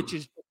Bowl, which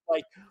is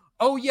like,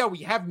 oh yeah, we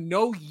have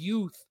no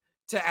youth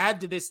to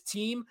add to this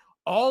team.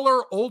 All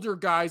our older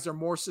guys are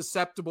more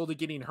susceptible to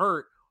getting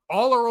hurt.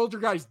 All our older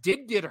guys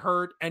did get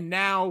hurt, and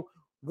now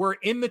we're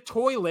in the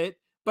toilet.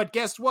 But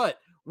guess what?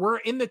 We're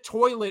in the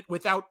toilet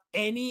without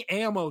any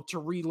ammo to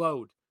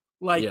reload.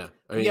 Like, yeah,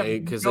 I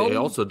mean, because they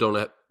also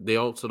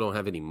don't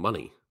have any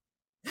money.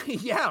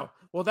 Yeah,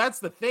 well, that's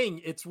the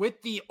thing. It's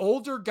with the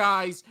older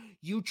guys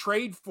you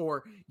trade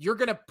for. You're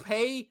going to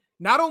pay.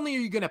 Not only are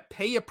you going to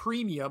pay a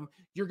premium,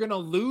 you're going to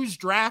lose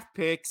draft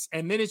picks,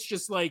 and then it's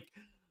just like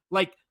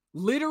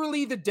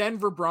literally the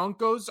Denver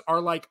Broncos are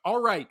like, all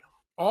right,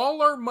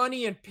 all our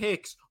money and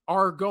picks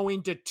are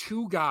going to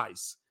 2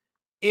 guys.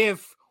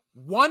 If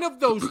one of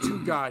those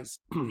 2 guys,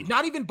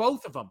 not even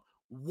both of them,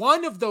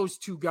 one of those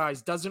 2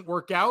 guys doesn't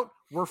work out,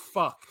 we're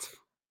fucked.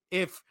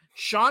 If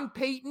Sean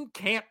Payton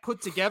can't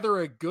put together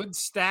a good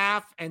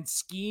staff and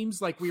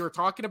schemes like we were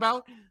talking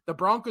about, the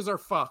Broncos are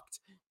fucked.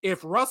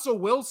 If Russell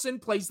Wilson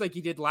plays like he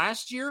did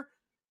last year,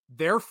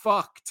 they're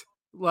fucked.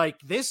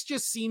 Like, this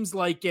just seems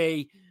like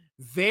a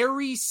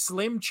very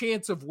slim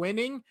chance of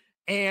winning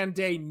and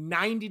a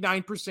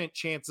 99%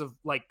 chance of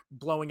like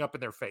blowing up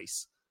in their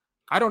face.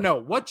 I don't know.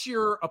 What's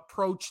your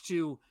approach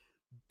to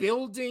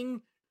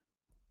building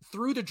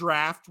through the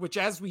draft, which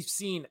as we've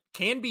seen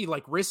can be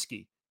like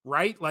risky,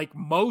 right? Like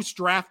most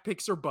draft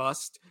picks are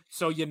bust,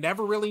 so you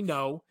never really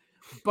know.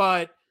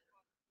 But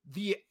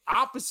the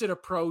opposite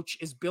approach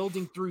is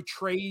building through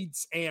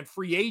trades and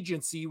free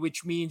agency,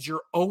 which means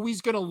you're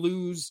always going to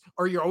lose,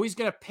 or you're always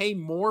going to pay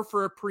more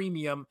for a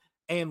premium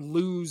and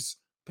lose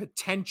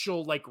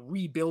potential like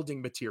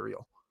rebuilding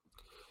material.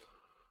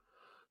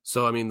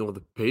 So, I mean,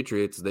 the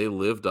Patriots, they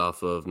lived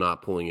off of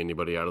not pulling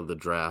anybody out of the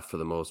draft for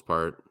the most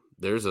part.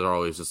 Theirs are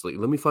always just like,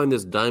 let me find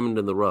this diamond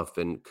in the rough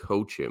and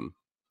coach him.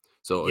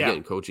 So,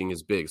 again, coaching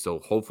is big. So,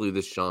 hopefully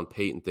this Sean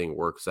Payton thing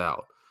works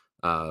out.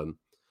 I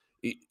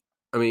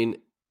mean,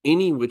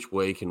 any which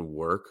way can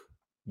work.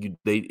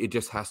 it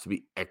just has to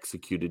be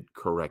executed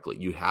correctly.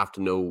 You have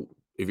to know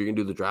if you're going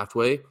to do the draft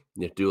way,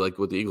 you have to do like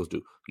what the Eagles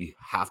do. You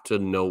have to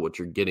know what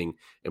you're getting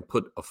and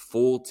put a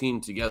full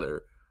team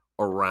together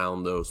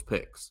around those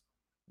picks.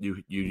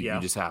 You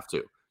just have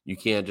to. You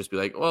can't just be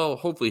like, well,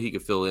 hopefully he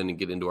could fill in and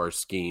get into our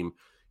scheme.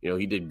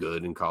 He did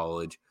good in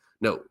college.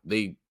 No,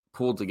 they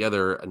pulled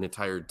together an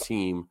entire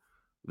team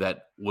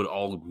that would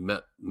all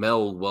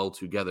meld well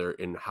together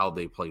in how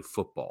they play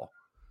football.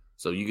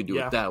 So you could do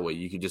it that way.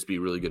 You could just be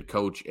a really good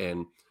coach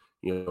and,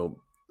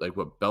 like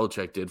what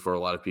Belichick did for a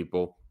lot of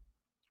people.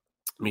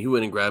 I mean, he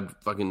went and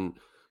grabbed fucking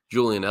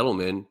Julian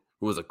Edelman,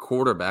 who was a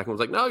quarterback, and was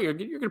like, no, you're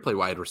going to play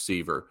wide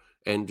receiver.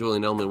 And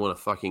Julian Edelman won a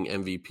fucking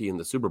MVP in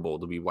the Super Bowl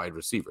to be wide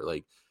receiver.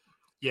 Like,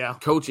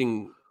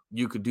 coaching,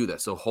 you could do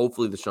that. So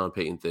hopefully the Sean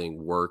Payton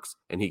thing works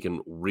and he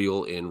can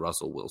reel in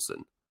Russell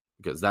Wilson,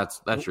 because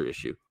that's your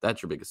issue.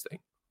 That's your biggest thing.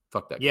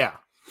 Fuck that guy. Yeah.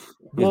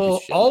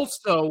 Well,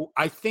 also,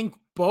 I think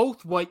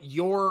both what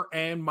your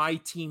and my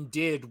team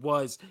did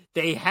was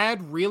they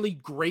had really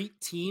great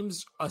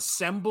teams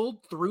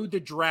assembled through the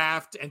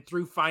draft and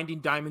through finding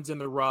diamonds in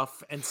the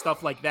rough and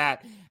stuff like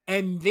that.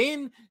 And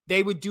then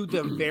they would do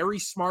the very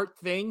smart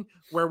thing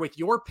where with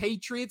your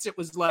Patriots, it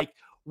was like,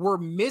 we're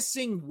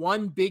missing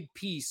one big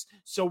piece,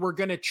 so we're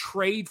going to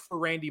trade for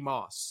Randy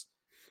Moss.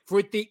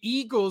 With the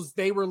Eagles,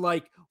 they were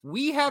like,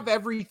 we have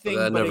everything.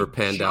 That never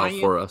panned out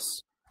for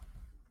us.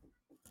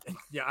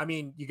 Yeah, I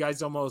mean, you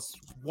guys almost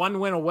one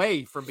win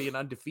away from being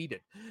undefeated.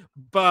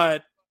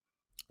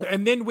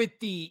 And then with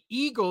the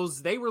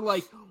Eagles, they were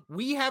like,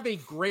 we have a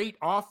great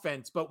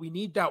offense, but we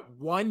need that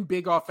one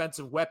big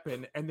offensive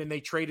weapon. And then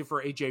they traded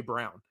for A.J.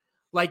 Brown.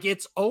 Like,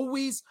 it's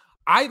always,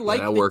 I like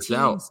that the works teams.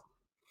 Out.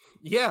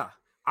 Yeah.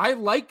 I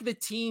like the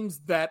teams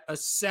that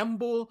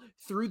assemble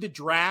through the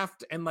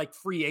draft and like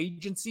free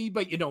agency,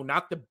 but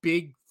not the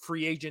big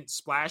free agent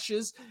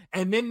splashes.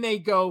 And then they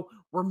go,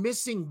 we're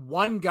missing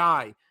one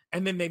guy.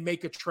 And then they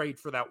make a trade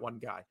for that one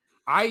guy.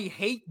 I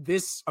hate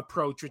this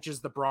approach, which is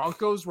the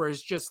Broncos, where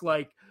it's just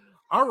like,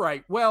 all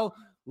right, well,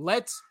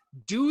 let's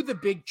do the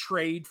big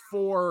trade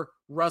for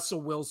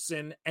Russell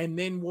Wilson. And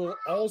then we'll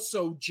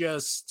also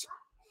just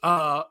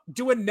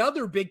do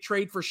another big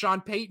trade for Sean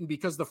Payton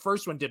because the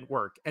first one didn't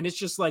work. And it's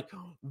just like,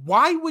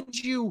 why would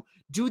you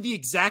do the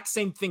exact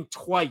same thing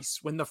twice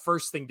when the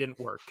first thing didn't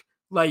work?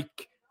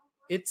 Like,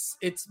 it's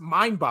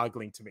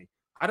mind-boggling to me.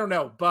 I don't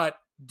know, but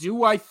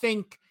do I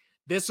think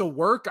this will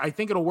work? I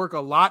think it'll work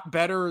a lot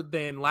better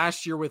than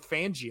last year with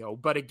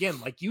Fangio. But again,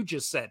 like you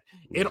just said,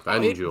 it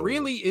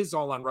really is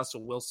all on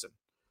Russell Wilson.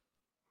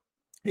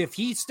 If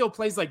he still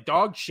plays like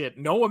dog shit,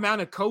 no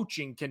amount of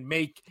coaching can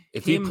make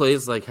he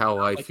plays like how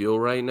I feel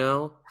right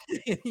now,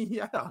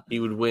 he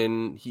would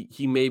win.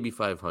 He may be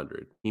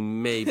 500. He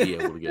may be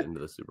able to get into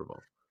the Super Bowl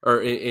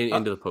or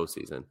into the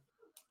postseason.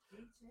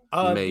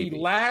 The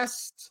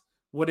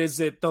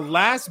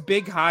last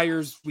big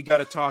hires we got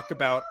to talk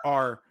about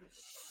are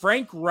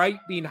Frank Wright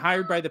being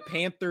hired by the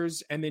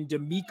Panthers and then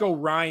DeMeco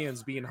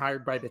Ryans being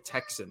hired by the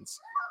Texans.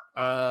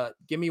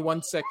 Give me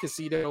one sec,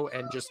 Casito,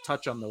 and just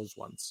touch on those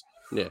ones.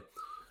 Yeah.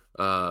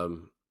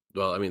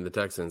 Well, I mean, the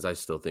Texans, I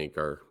still think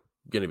are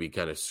going to be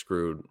kind of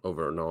screwed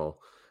over and all.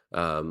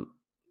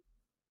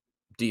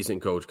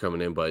 Decent coach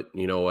coming in, but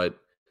you know what?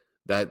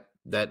 That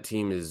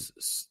team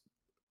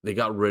they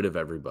got rid of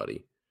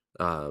everybody.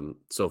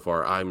 So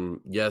far,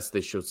 yes, they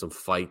showed some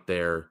fight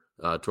there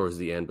towards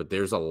the end, but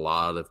there's a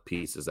lot of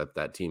pieces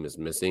that team is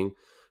missing.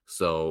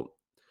 So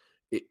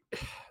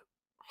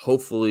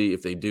hopefully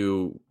if they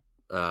do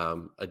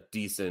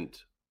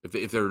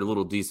if they're a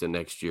little decent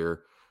next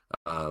year,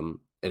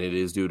 and it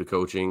is due to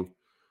coaching,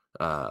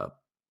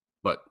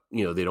 but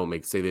they don't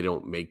make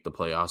the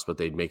playoffs, but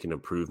they'd make an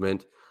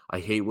improvement. I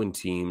hate when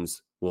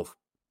teams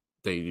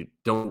they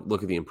don't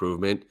look at the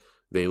improvement.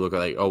 They look at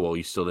like, oh, well,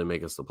 you still didn't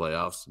make us the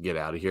playoffs. Get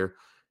out of here.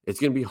 It's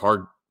going to be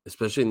hard,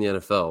 especially in the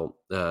NFL,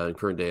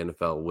 current day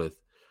NFL, with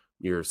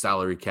your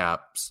salary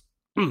caps.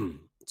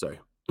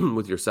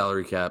 With your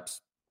salary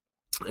caps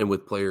and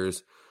with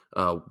players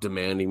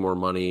demanding more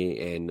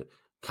money and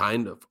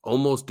kind of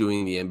almost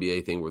doing the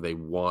NBA thing where they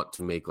want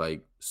to make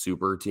like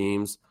super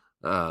teams,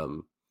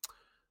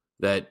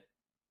 that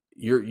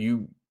you're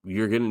going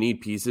to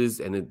need pieces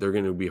and they're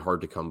going to be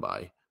hard to come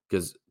by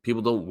because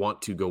people don't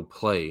want to go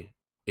play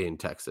in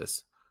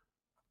Texas.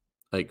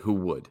 Like, who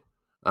would?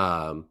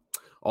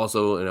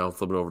 Also, and I'll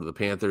flip it over to the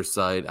Panthers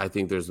side, I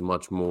think there's a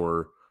much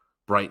more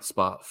bright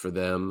spot for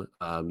them.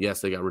 Yes,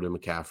 they got rid of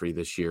McCaffrey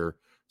this year,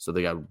 so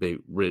they got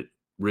rid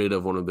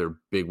of one of their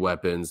big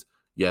weapons.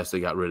 Yes, they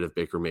got rid of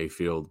Baker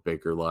Mayfield.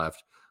 Baker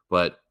left.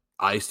 But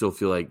I still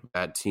feel like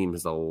that team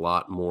has a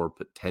lot more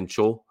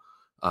potential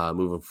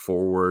moving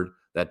forward.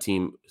 That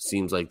team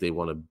seems like they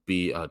want to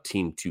be a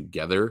team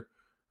together,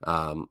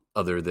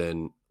 other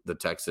than the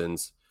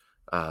Texans.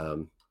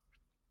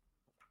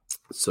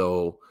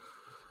 So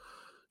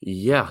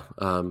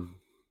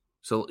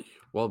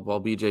while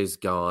BJ's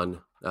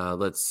gone,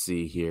 let's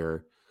see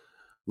here.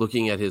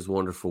 Looking at his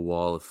wonderful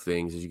wall of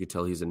things, as you can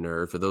tell, he's a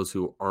nerd. For those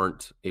who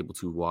aren't able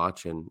to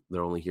watch and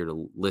they're only here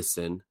to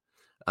listen,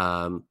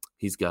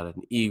 he's got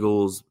an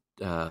Eagles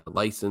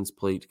license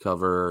plate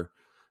cover.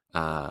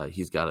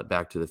 He's got it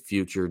Back to the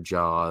Future,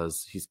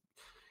 Jaws.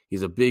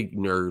 He's a big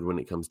nerd when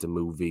it comes to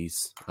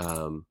movies.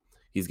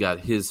 He's got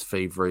his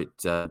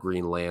favorite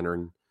Green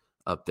Lantern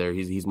up there.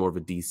 He's more of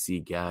a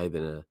DC guy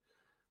than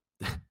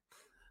a.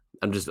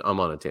 I'm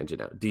on a tangent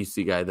now.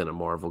 DC guy than a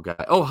Marvel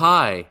guy. Oh,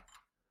 hi.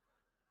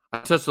 I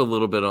touched a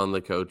little bit on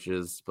the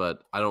coaches,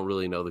 but I don't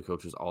really know the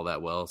coaches all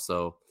that well.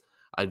 So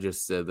I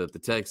just said that the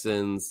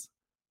Texans,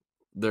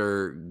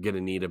 they're going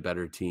to need a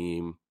better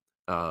team.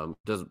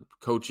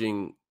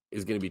 Coaching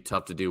is going to be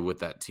tough to do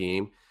with that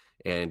team,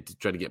 and to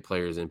try to get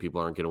players in,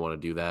 people aren't going to want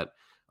to do that.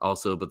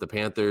 Also, but the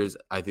Panthers,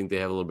 I think they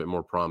have a little bit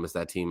more promise.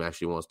 That team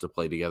actually wants to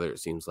play together, it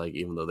seems like,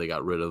 even though they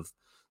got rid of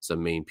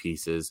some main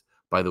pieces.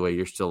 By the way,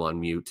 you're still on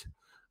mute.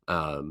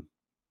 I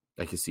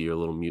can see your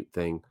little mute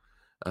thing.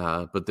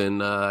 But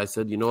then I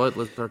said, you know what?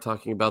 Let's start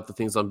talking about the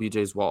things on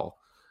BJ's wall.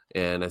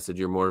 And I said,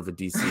 you're more of a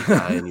DC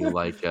guy and you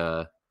like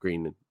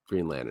Green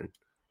Lantern.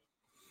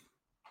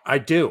 I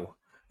do.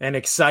 And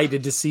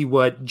excited to see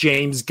what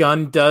James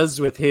Gunn does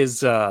with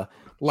his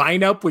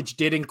lineup, which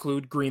did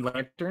include Green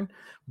Lantern.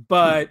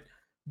 But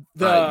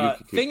the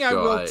thing I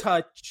will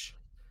touch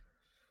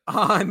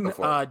on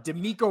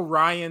D'Amico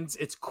Ryans,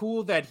 it's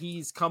cool that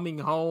he's coming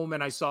home.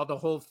 And I saw the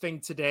whole thing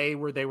today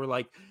where they were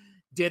like,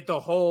 did the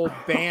whole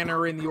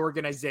banner in the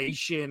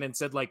organization and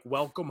said like,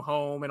 welcome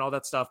home and all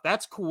that stuff.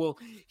 That's cool.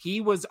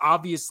 He was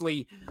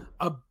obviously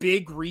a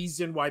big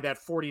reason why that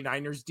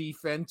 49ers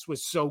defense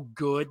was so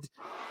good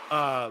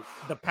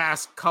the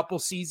past couple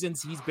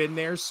seasons he's been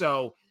there.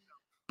 So,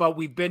 but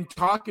we've been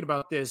talking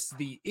about this.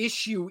 The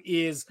issue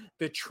is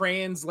the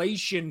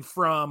translation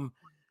from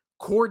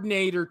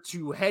coordinator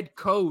to head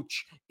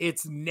coach.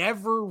 It's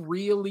never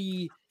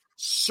really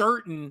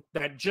certain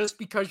that just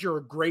because you're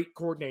a great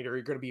coordinator,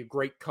 you're going to be a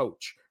great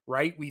coach,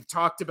 right? We've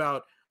talked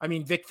about,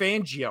 Vic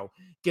Fangio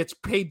gets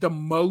paid the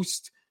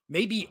most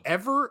maybe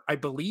ever, I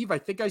believe. I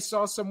think I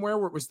saw somewhere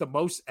where it was the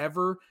most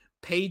ever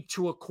paid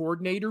to a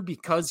coordinator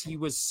because he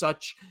was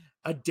such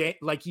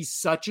he's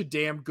such a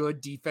damn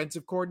good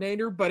defensive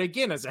coordinator. But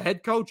again, as a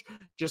head coach,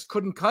 just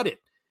couldn't cut it.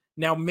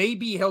 Now,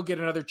 maybe he'll get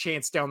another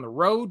chance down the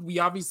road. We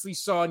obviously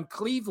saw in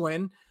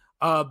Cleveland,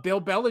 Bill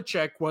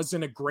Belichick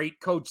wasn't a great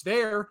coach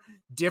there.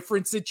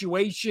 Different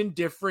situation,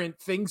 different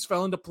things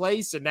fell into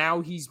place, and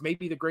now he's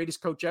maybe the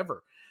greatest coach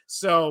ever.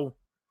 So,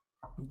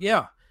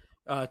 yeah,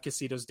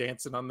 Casito's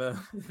dancing on the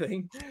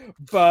thing.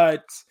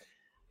 But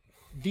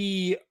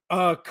the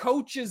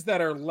coaches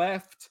that are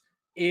left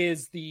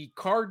is the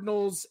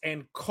Cardinals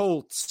and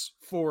Colts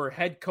for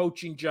head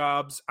coaching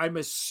jobs. I'm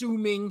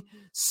assuming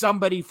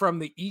somebody from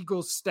the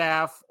Eagles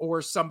staff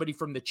or somebody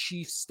from the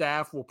Chiefs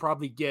staff will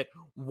probably get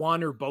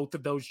one or both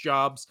of those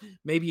jobs.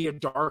 Maybe a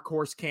dark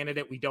horse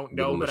candidate. We don't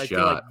know, but I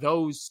feel like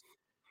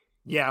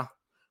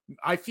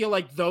I feel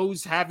like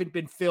those haven't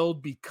been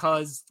filled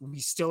because we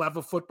still have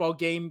a football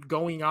game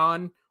going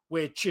on,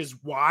 which is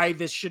why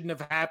this shouldn't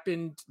have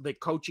happened. The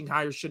coaching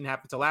hires shouldn't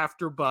happen till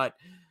after, but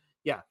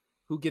yeah,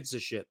 who gives a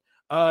shit?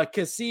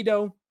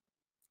 Casito,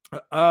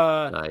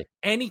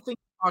 anything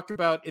to talk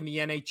about in the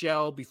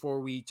NHL before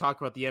we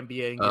talk about the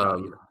NBA and get out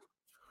of here?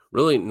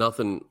 Really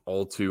nothing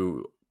all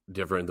too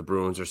different. The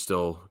Bruins are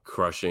still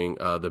crushing.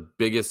 The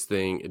biggest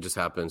thing, it just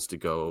happens to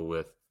go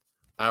with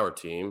our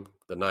team,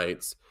 the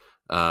Knights.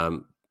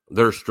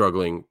 They're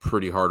struggling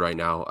pretty hard right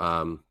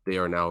now. They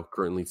are now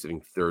currently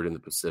sitting third in the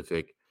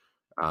Pacific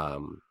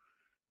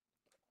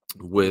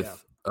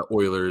with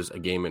Oilers a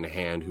game in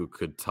hand who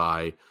could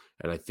tie.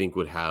 And I think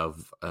would have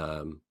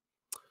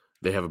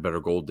they have a better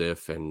goal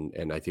diff,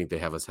 and I think they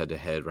have us head to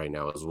head right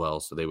now as well.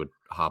 So they would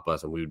hop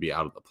us, and we would be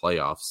out of the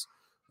playoffs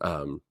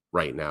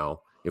right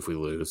now if we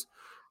lose.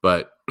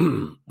 But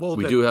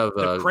we do have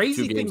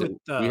crazy two games. Thing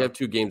with, we have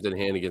 2 games in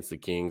hand against the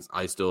Kings.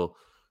 I still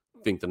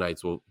think the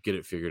Knights will get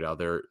it figured out.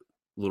 They're a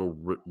little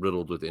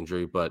riddled with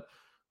injury, but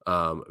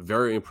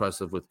very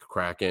impressive with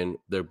Kraken.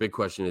 Their big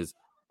question is: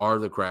 are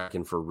the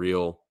Kraken for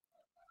real?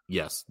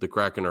 Yes, the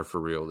Kraken are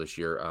for real this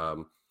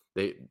year.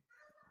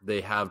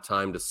 They have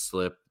time to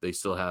slip. They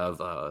still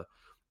have a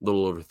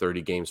little over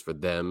 30 games for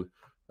them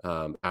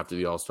after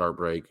the All-Star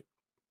break.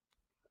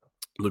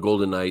 The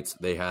Golden Knights,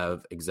 they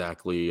have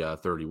exactly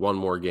 31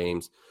 more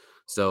games.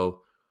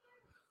 So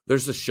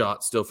there's a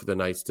shot still for the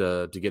Knights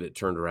to get it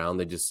turned around.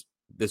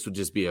 This would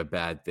just be a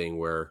bad thing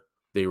where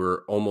they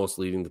were almost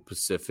leading the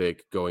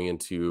Pacific going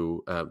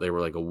into they were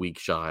like a week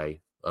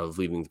shy of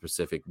leading the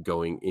Pacific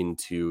going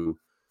into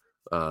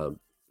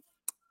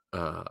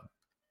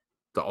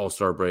the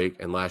All-Star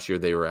break, and last year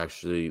they were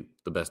actually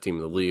the best team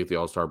in the league at the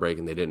All-Star break,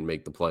 and they didn't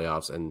make the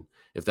playoffs. And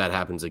if that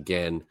happens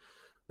again,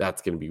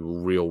 that's going to be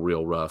real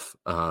rough.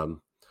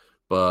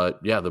 But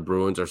yeah, the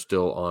Bruins are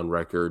still on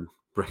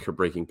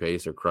record-breaking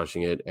pace. They're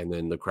crushing it, and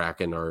then the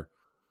Kraken are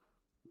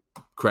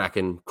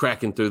cracking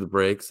through the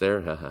breaks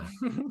there. But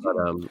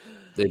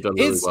they've done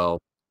really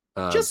well.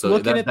 Just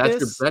looking at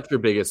this, that's your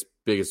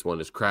biggest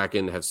one is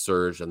Kraken have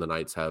surged and the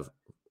Knights have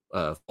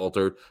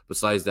faltered.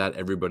 Besides that,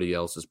 everybody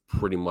else is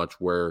pretty much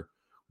where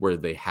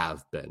they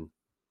have been.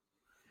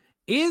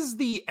 Is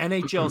the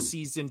NHL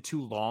season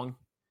too long?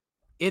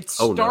 It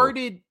Oh no.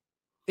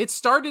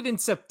 started in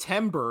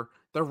September.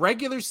 The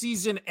regular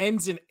season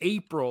ends in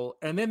April,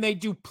 and then they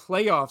do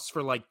playoffs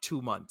for like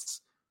 2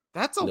 months.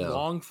 That's a No.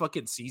 long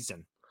fucking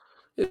season.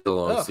 It's a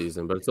long Ugh.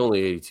 season, but it's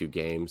only 82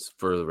 games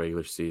for the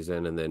regular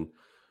season, and then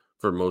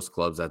for most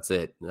clubs, that's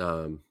it.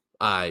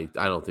 I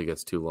don't think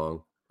it's too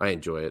long. I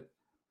enjoy it.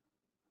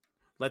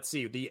 Let's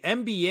see. The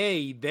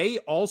NBA, they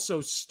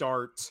also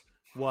start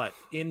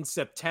in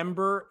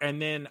September,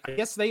 and then I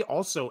guess they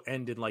also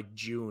end in like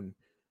June.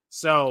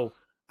 So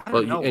I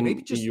Well, don't know.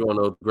 Maybe just you want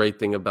to know the great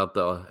thing about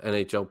the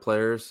NHL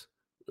players?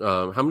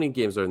 How many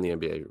games are in the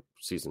NBA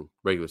season,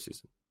 regular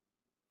season?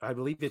 I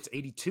believe it's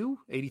 82,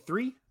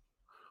 83.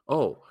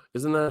 Oh,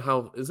 isn't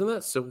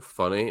that so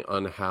funny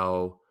on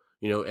how,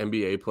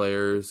 NBA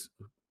players,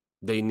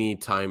 they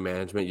need time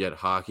management, yet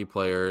hockey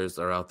players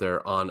are out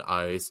there on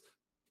ice,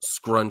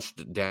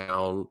 scrunched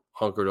down,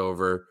 hunkered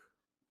over,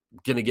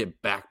 gonna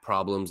get back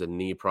problems and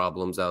knee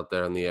problems out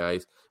there on the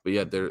ice, but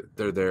yet they're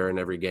there in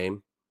every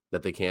game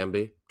that they can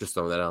be. Just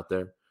throwing that out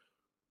there.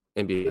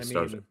 NBA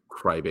stars are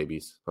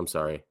crybabies. I'm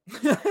sorry.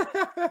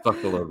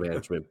 Fuck the load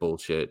management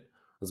bullshit.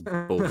 That's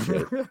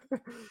bullshit.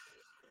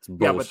 It's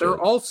bullshit. Yeah, but they're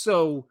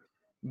also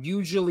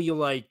usually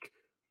like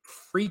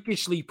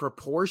freakishly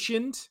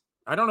proportioned.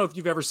 I don't know if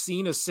you've ever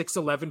seen a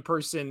 6'11"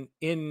 person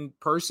in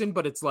person,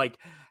 but it's like,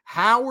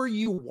 how are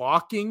you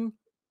walking?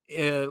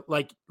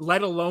 Like,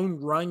 let alone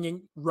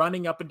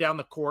running up and down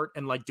the court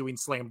and like doing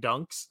slam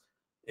dunks.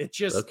 It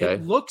just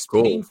it looks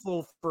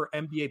painful for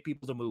NBA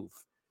people to move.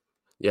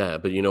 Yeah,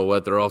 but you know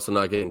what? They're also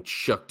not getting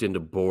chucked into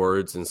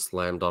boards and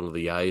slammed onto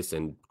the ice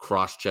and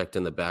cross-checked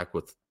in the back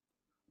with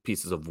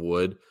pieces of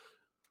wood.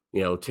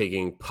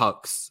 Taking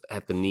pucks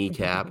at the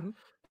kneecap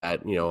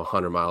at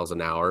 100 miles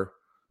an hour.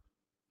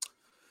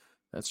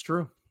 That's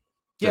true.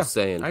 Just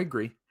saying. I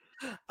agree.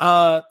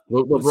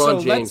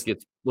 LeBron James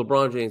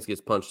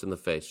gets punched in the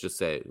face. Just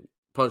say it.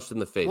 Punched in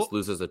the face,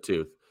 loses a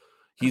tooth.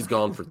 He's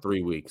gone for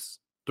 3 weeks.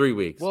 3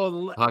 weeks.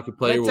 Well, hockey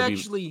player will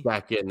be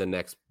back in the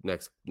next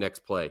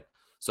play.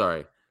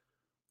 Sorry,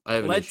 I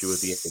have an issue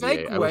with the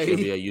NBA. I wish the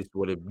NBA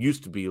what it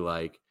used to be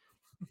like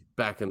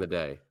back in the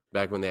day,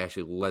 back when they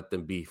actually let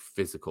them be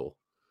physical.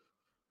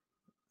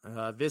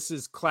 This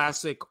is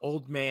classic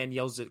old man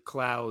yells at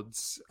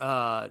clouds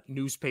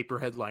newspaper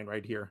headline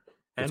right here.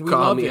 And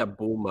call me a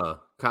boomer.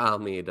 Call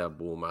me the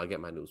boomer. I'll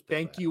get my newspaper.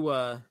 Thank you.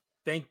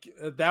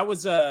 That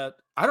was I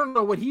don't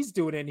know what he's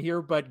doing in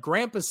here, but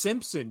Grandpa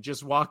Simpson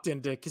just walked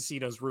into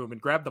Casino's room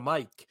and grabbed the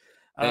mic.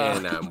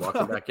 And I'm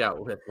walking back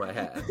out with my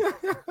hat.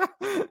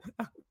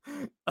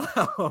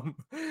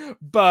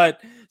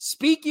 But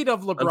speaking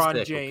of LeBron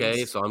sick, James,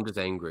 okay, so I'm just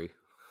angry.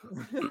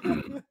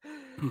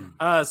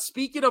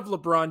 Speaking of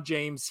LeBron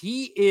James,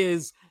 he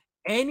is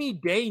any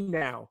day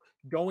now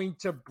going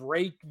to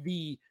break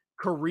the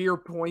career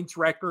points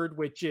record,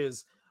 which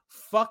is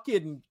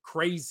fucking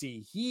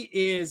crazy. He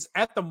is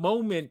at the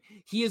moment,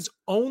 he is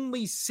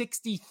only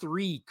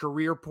 63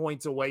 career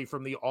points away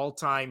from the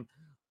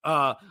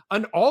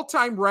an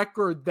all-time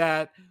record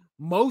that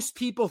most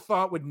people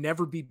thought would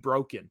never be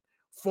broken.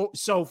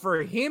 So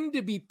for him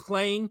to be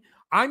playing,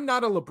 I'm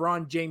not a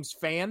LeBron James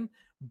fan,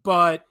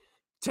 but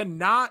to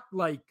not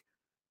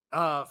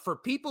for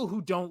people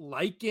who don't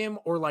like him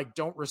or like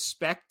don't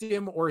respect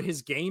him or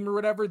his game or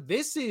whatever,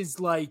 this is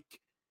I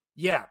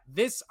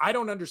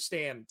don't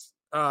understand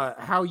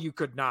how you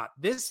could not.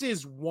 This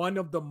is one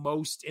of the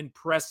most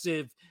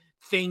impressive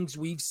things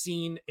we've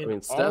seen in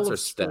stats all are of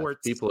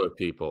sports. Stats. People are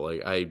people.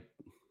 Like I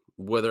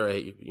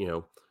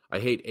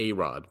hate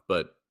A-Rod,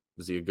 but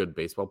is he a good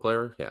baseball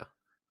player? Yeah.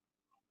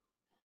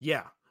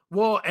 Yeah.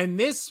 Well, and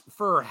this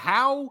for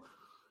how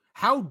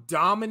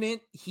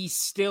dominant he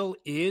still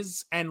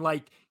is, and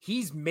like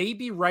he's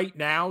maybe right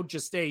now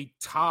just a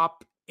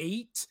top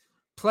 8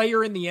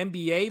 player in the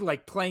NBA,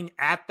 like playing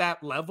at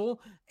that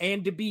level,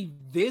 and to be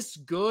this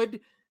good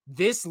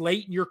this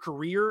late in your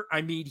career.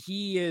 I mean,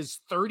 he is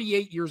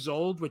 38 years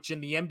old, which in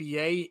the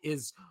NBA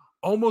is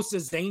almost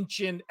as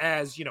ancient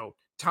as,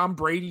 Tom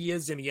Brady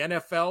is in the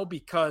NFL,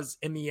 because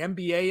in the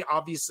NBA,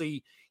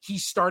 obviously he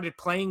started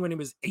playing when he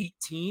was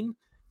 18.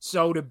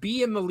 So to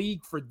be in the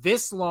league for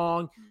this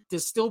long, to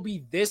still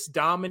be this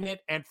dominant,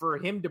 and for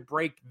him to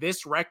break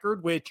this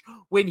record, which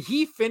when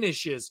he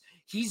finishes,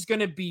 he's going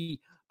to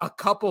be a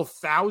couple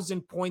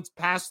thousand points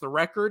past the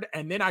record.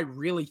 And then I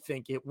really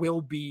think it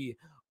will be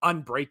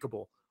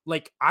unbreakable.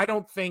 Like, I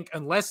don't think,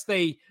 unless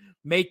they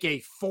make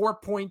a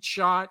 4-point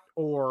shot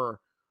or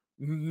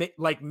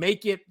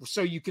make it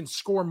so you can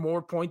score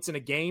more points in a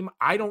game,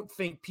 I don't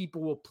think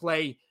people will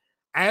play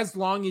as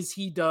long as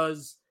he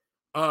does,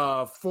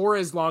 for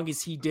as long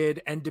as he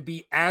did, and to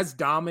be as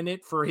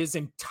dominant for his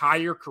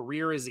entire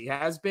career as he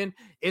has been.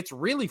 It's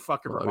really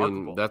fucking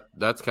remarkable. I mean,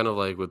 that's kind of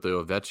like with the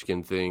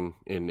Ovechkin thing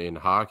in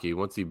hockey.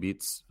 Once he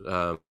beats,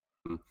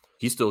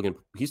 he's still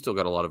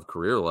got a lot of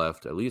career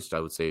left. At least I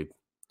would say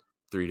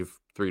 3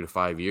 to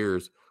 5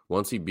 years.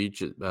 Once he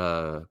beats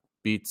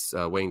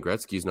Wayne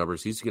Gretzky's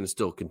numbers, he's going to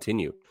still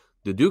continue.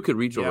 The dude could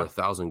reach over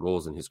 1,000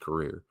 goals in his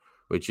career,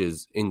 which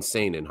is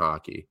insane in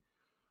hockey.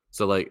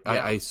 So like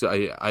Yeah.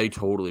 I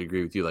totally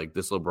agree with you. Like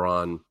this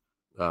LeBron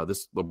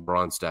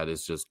stat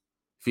is just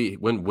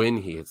when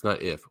he hits,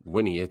 not if,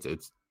 when he hits,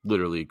 it's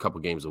literally a couple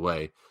games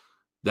away.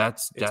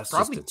 That's It's just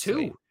probably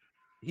insane. 2.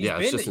 Yeah,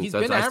 it's just He's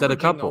insane. been I said a averaging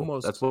couple.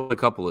 That's almost. what a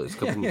couple is. A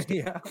couple means two.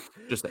 Yeah.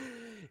 Just that.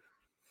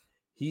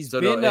 He's So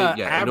no, been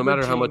yeah. And no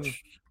matter how averaging.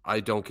 much I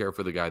don't care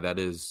for the guy, that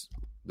is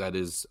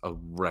a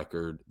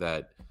record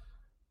that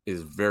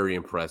is very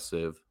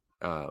impressive.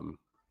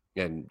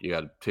 And you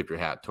got to tip your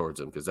hat towards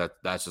him because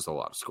that's just a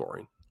lot of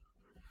scoring.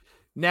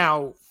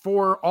 Now,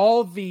 for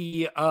all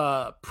the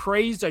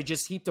praise I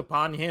just heaped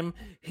upon him,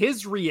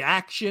 his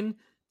reaction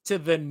to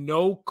the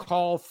no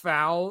call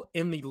foul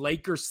in the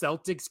Lakers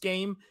Celtics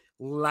game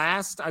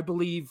last, I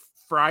believe,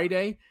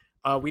 Friday.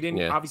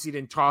 We obviously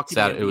didn't talk in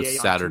the NBA it was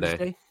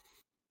Saturday.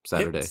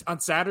 On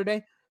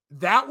Saturday.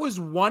 That was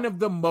one of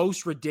the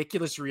most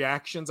ridiculous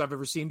reactions I've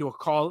ever seen to a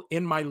call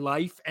in my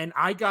life. And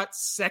I got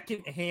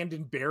secondhand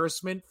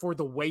embarrassment for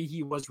the way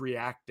he was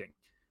reacting.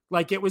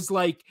 Like, it was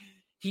like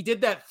he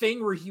did that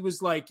thing where he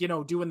was like,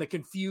 doing the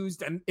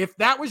confused. And if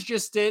that was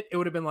just it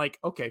would have been like,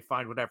 okay,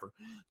 fine, whatever.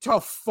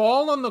 To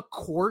fall on the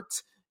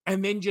court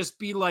and then just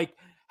be like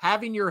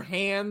having your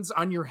hands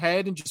on your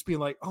head and just be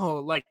like, oh,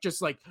 like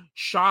just like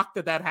shocked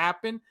that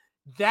happened.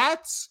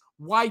 That's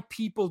why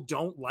people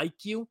don't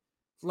like you.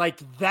 Like,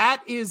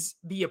 that is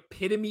the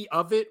epitome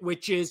of it,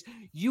 which is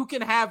he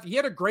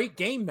had a great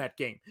game that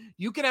game.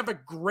 You can have a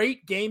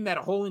great game, that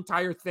whole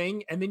entire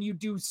thing, and then you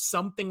do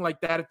something like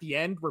that at the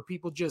end where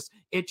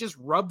it just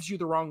rubs you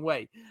the wrong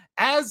way.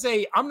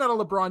 I'm not a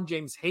LeBron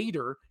James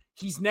hater.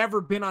 He's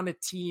never been on a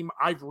team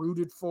I've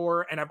rooted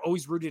for, and I've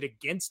always rooted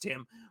against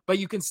him, but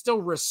you can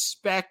still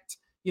respect,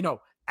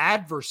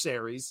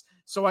 adversaries.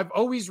 So I've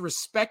always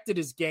respected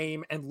his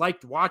game and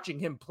liked watching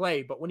him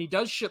play. But when he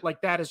does shit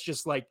like that, it's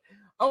just like,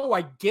 oh,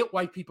 I get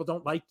why people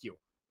don't like you.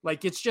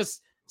 Like, it's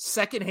just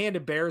secondhand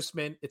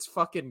embarrassment. It's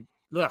fucking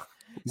ugh.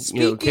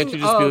 Can you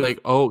just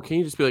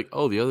be like,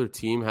 oh, the other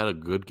team had a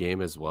good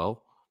game as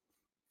well?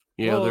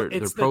 They're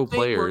pro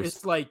players.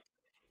 It's like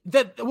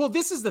that. Well,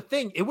 this is the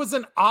thing. It was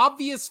an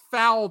obvious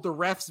foul the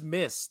refs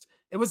missed.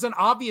 It was an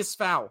obvious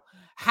foul.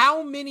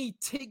 How many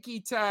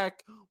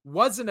ticky-tack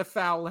wasn't a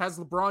foul has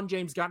LeBron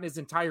James gotten his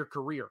entire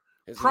career?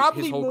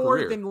 Probably his more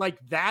career. than like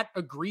that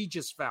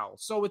egregious foul.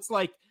 So it's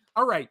like,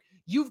 all right,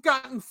 you've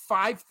gotten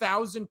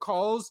 5,000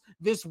 calls.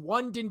 This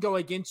one didn't go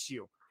against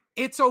you.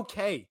 It's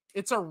okay.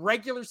 It's a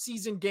regular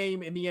season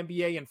game in the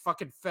NBA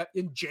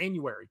in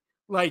January.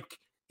 Like,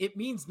 it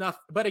means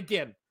nothing. But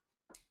again,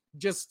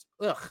 just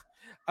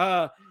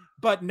ugh.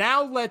 But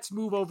now let's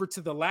move over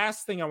to the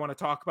last thing I want to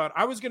talk about.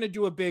 I was going to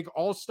do a big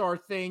All-Star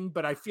thing,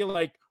 but I feel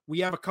like we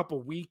have a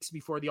couple weeks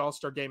before the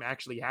All-Star game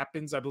actually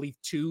happens. I believe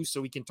 2,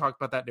 so we can talk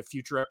about that in a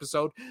future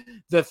episode.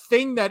 The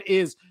thing that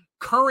is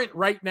current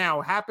right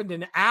now happened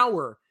an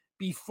hour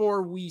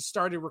before we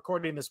started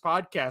recording this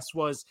podcast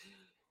was,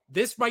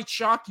 this might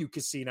shock you,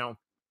 Casino.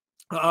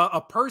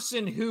 A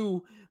person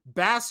who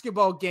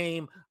basketball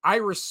game I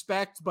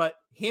respect, but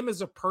him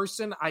as a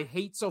person I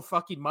hate so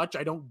fucking much,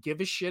 I don't give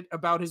a shit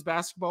about his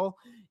basketball,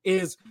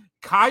 is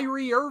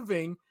Kyrie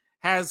Irving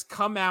has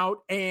come out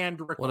and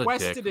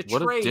requested a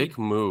trade. What a dick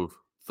move.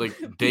 It's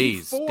like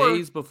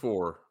days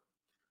before.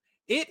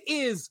 It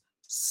is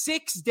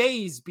 6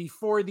 days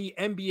before the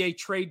NBA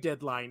trade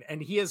deadline,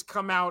 and he has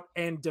come out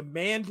and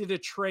demanded a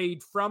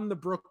trade from the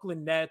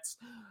Brooklyn Nets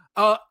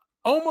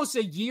almost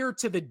a year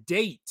to the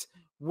date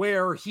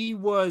where he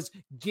was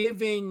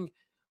giving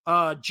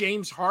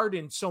James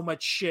Harden so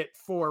much shit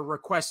for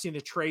requesting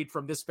a trade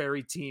from this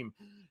very team.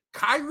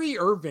 Kyrie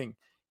Irving,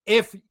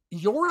 if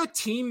you're a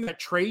team that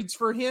trades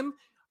for him,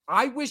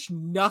 I wish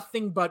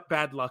nothing but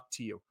bad luck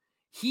to you.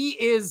 He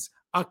is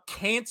a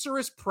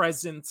cancerous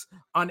presence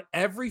on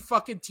every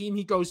fucking team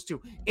he goes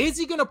to. Is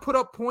he going to put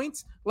up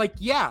points? Like,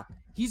 yeah,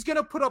 he's going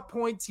to put up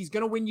points. He's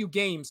going to win you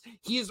games.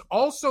 He is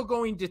also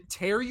going to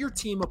tear your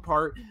team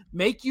apart,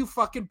 make you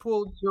fucking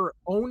pull your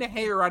own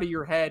hair out of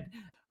your head.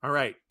 All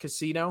right,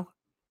 Casino,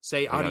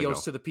 say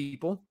adios to the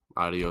people.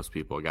 Adios,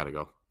 people. I got to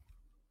go.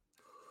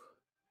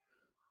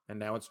 And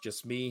now it's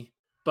just me.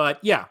 But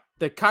yeah,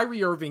 the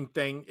Kyrie Irving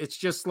thing, it's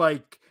just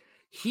like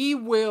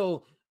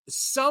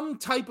some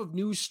type of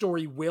news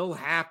story will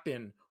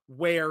happen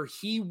where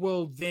he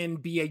will then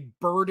be a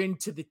burden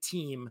to the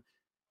team,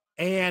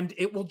 and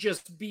it will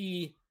just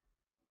be,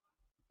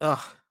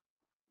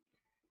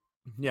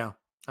 yeah.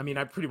 I mean,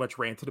 I pretty much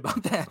ranted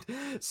about that.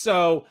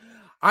 So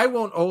I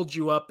won't hold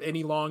you up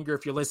any longer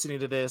if you're listening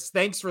to this.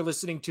 Thanks for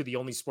listening to the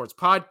Only Sports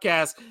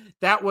Podcast.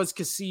 That was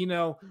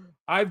Casino.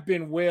 I've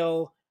been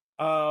Will.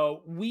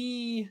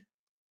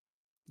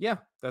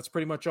 That's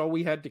pretty much all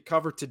we had to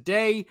cover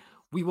today.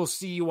 We will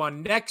see you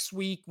on next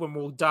week when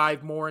we'll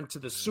dive more into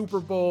the Super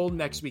Bowl.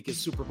 Next week is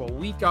Super Bowl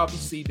week,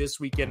 obviously.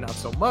 This weekend, not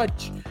so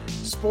much.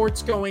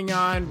 Sports going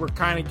on. We're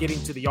kind of getting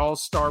to the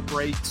all-star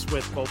breaks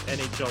with both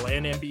NHL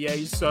and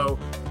NBA. So,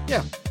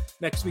 yeah,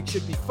 next week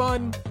should be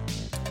fun.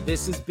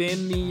 This has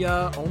been the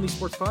Only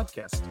Sports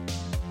Podcast.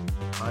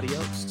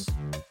 Adios.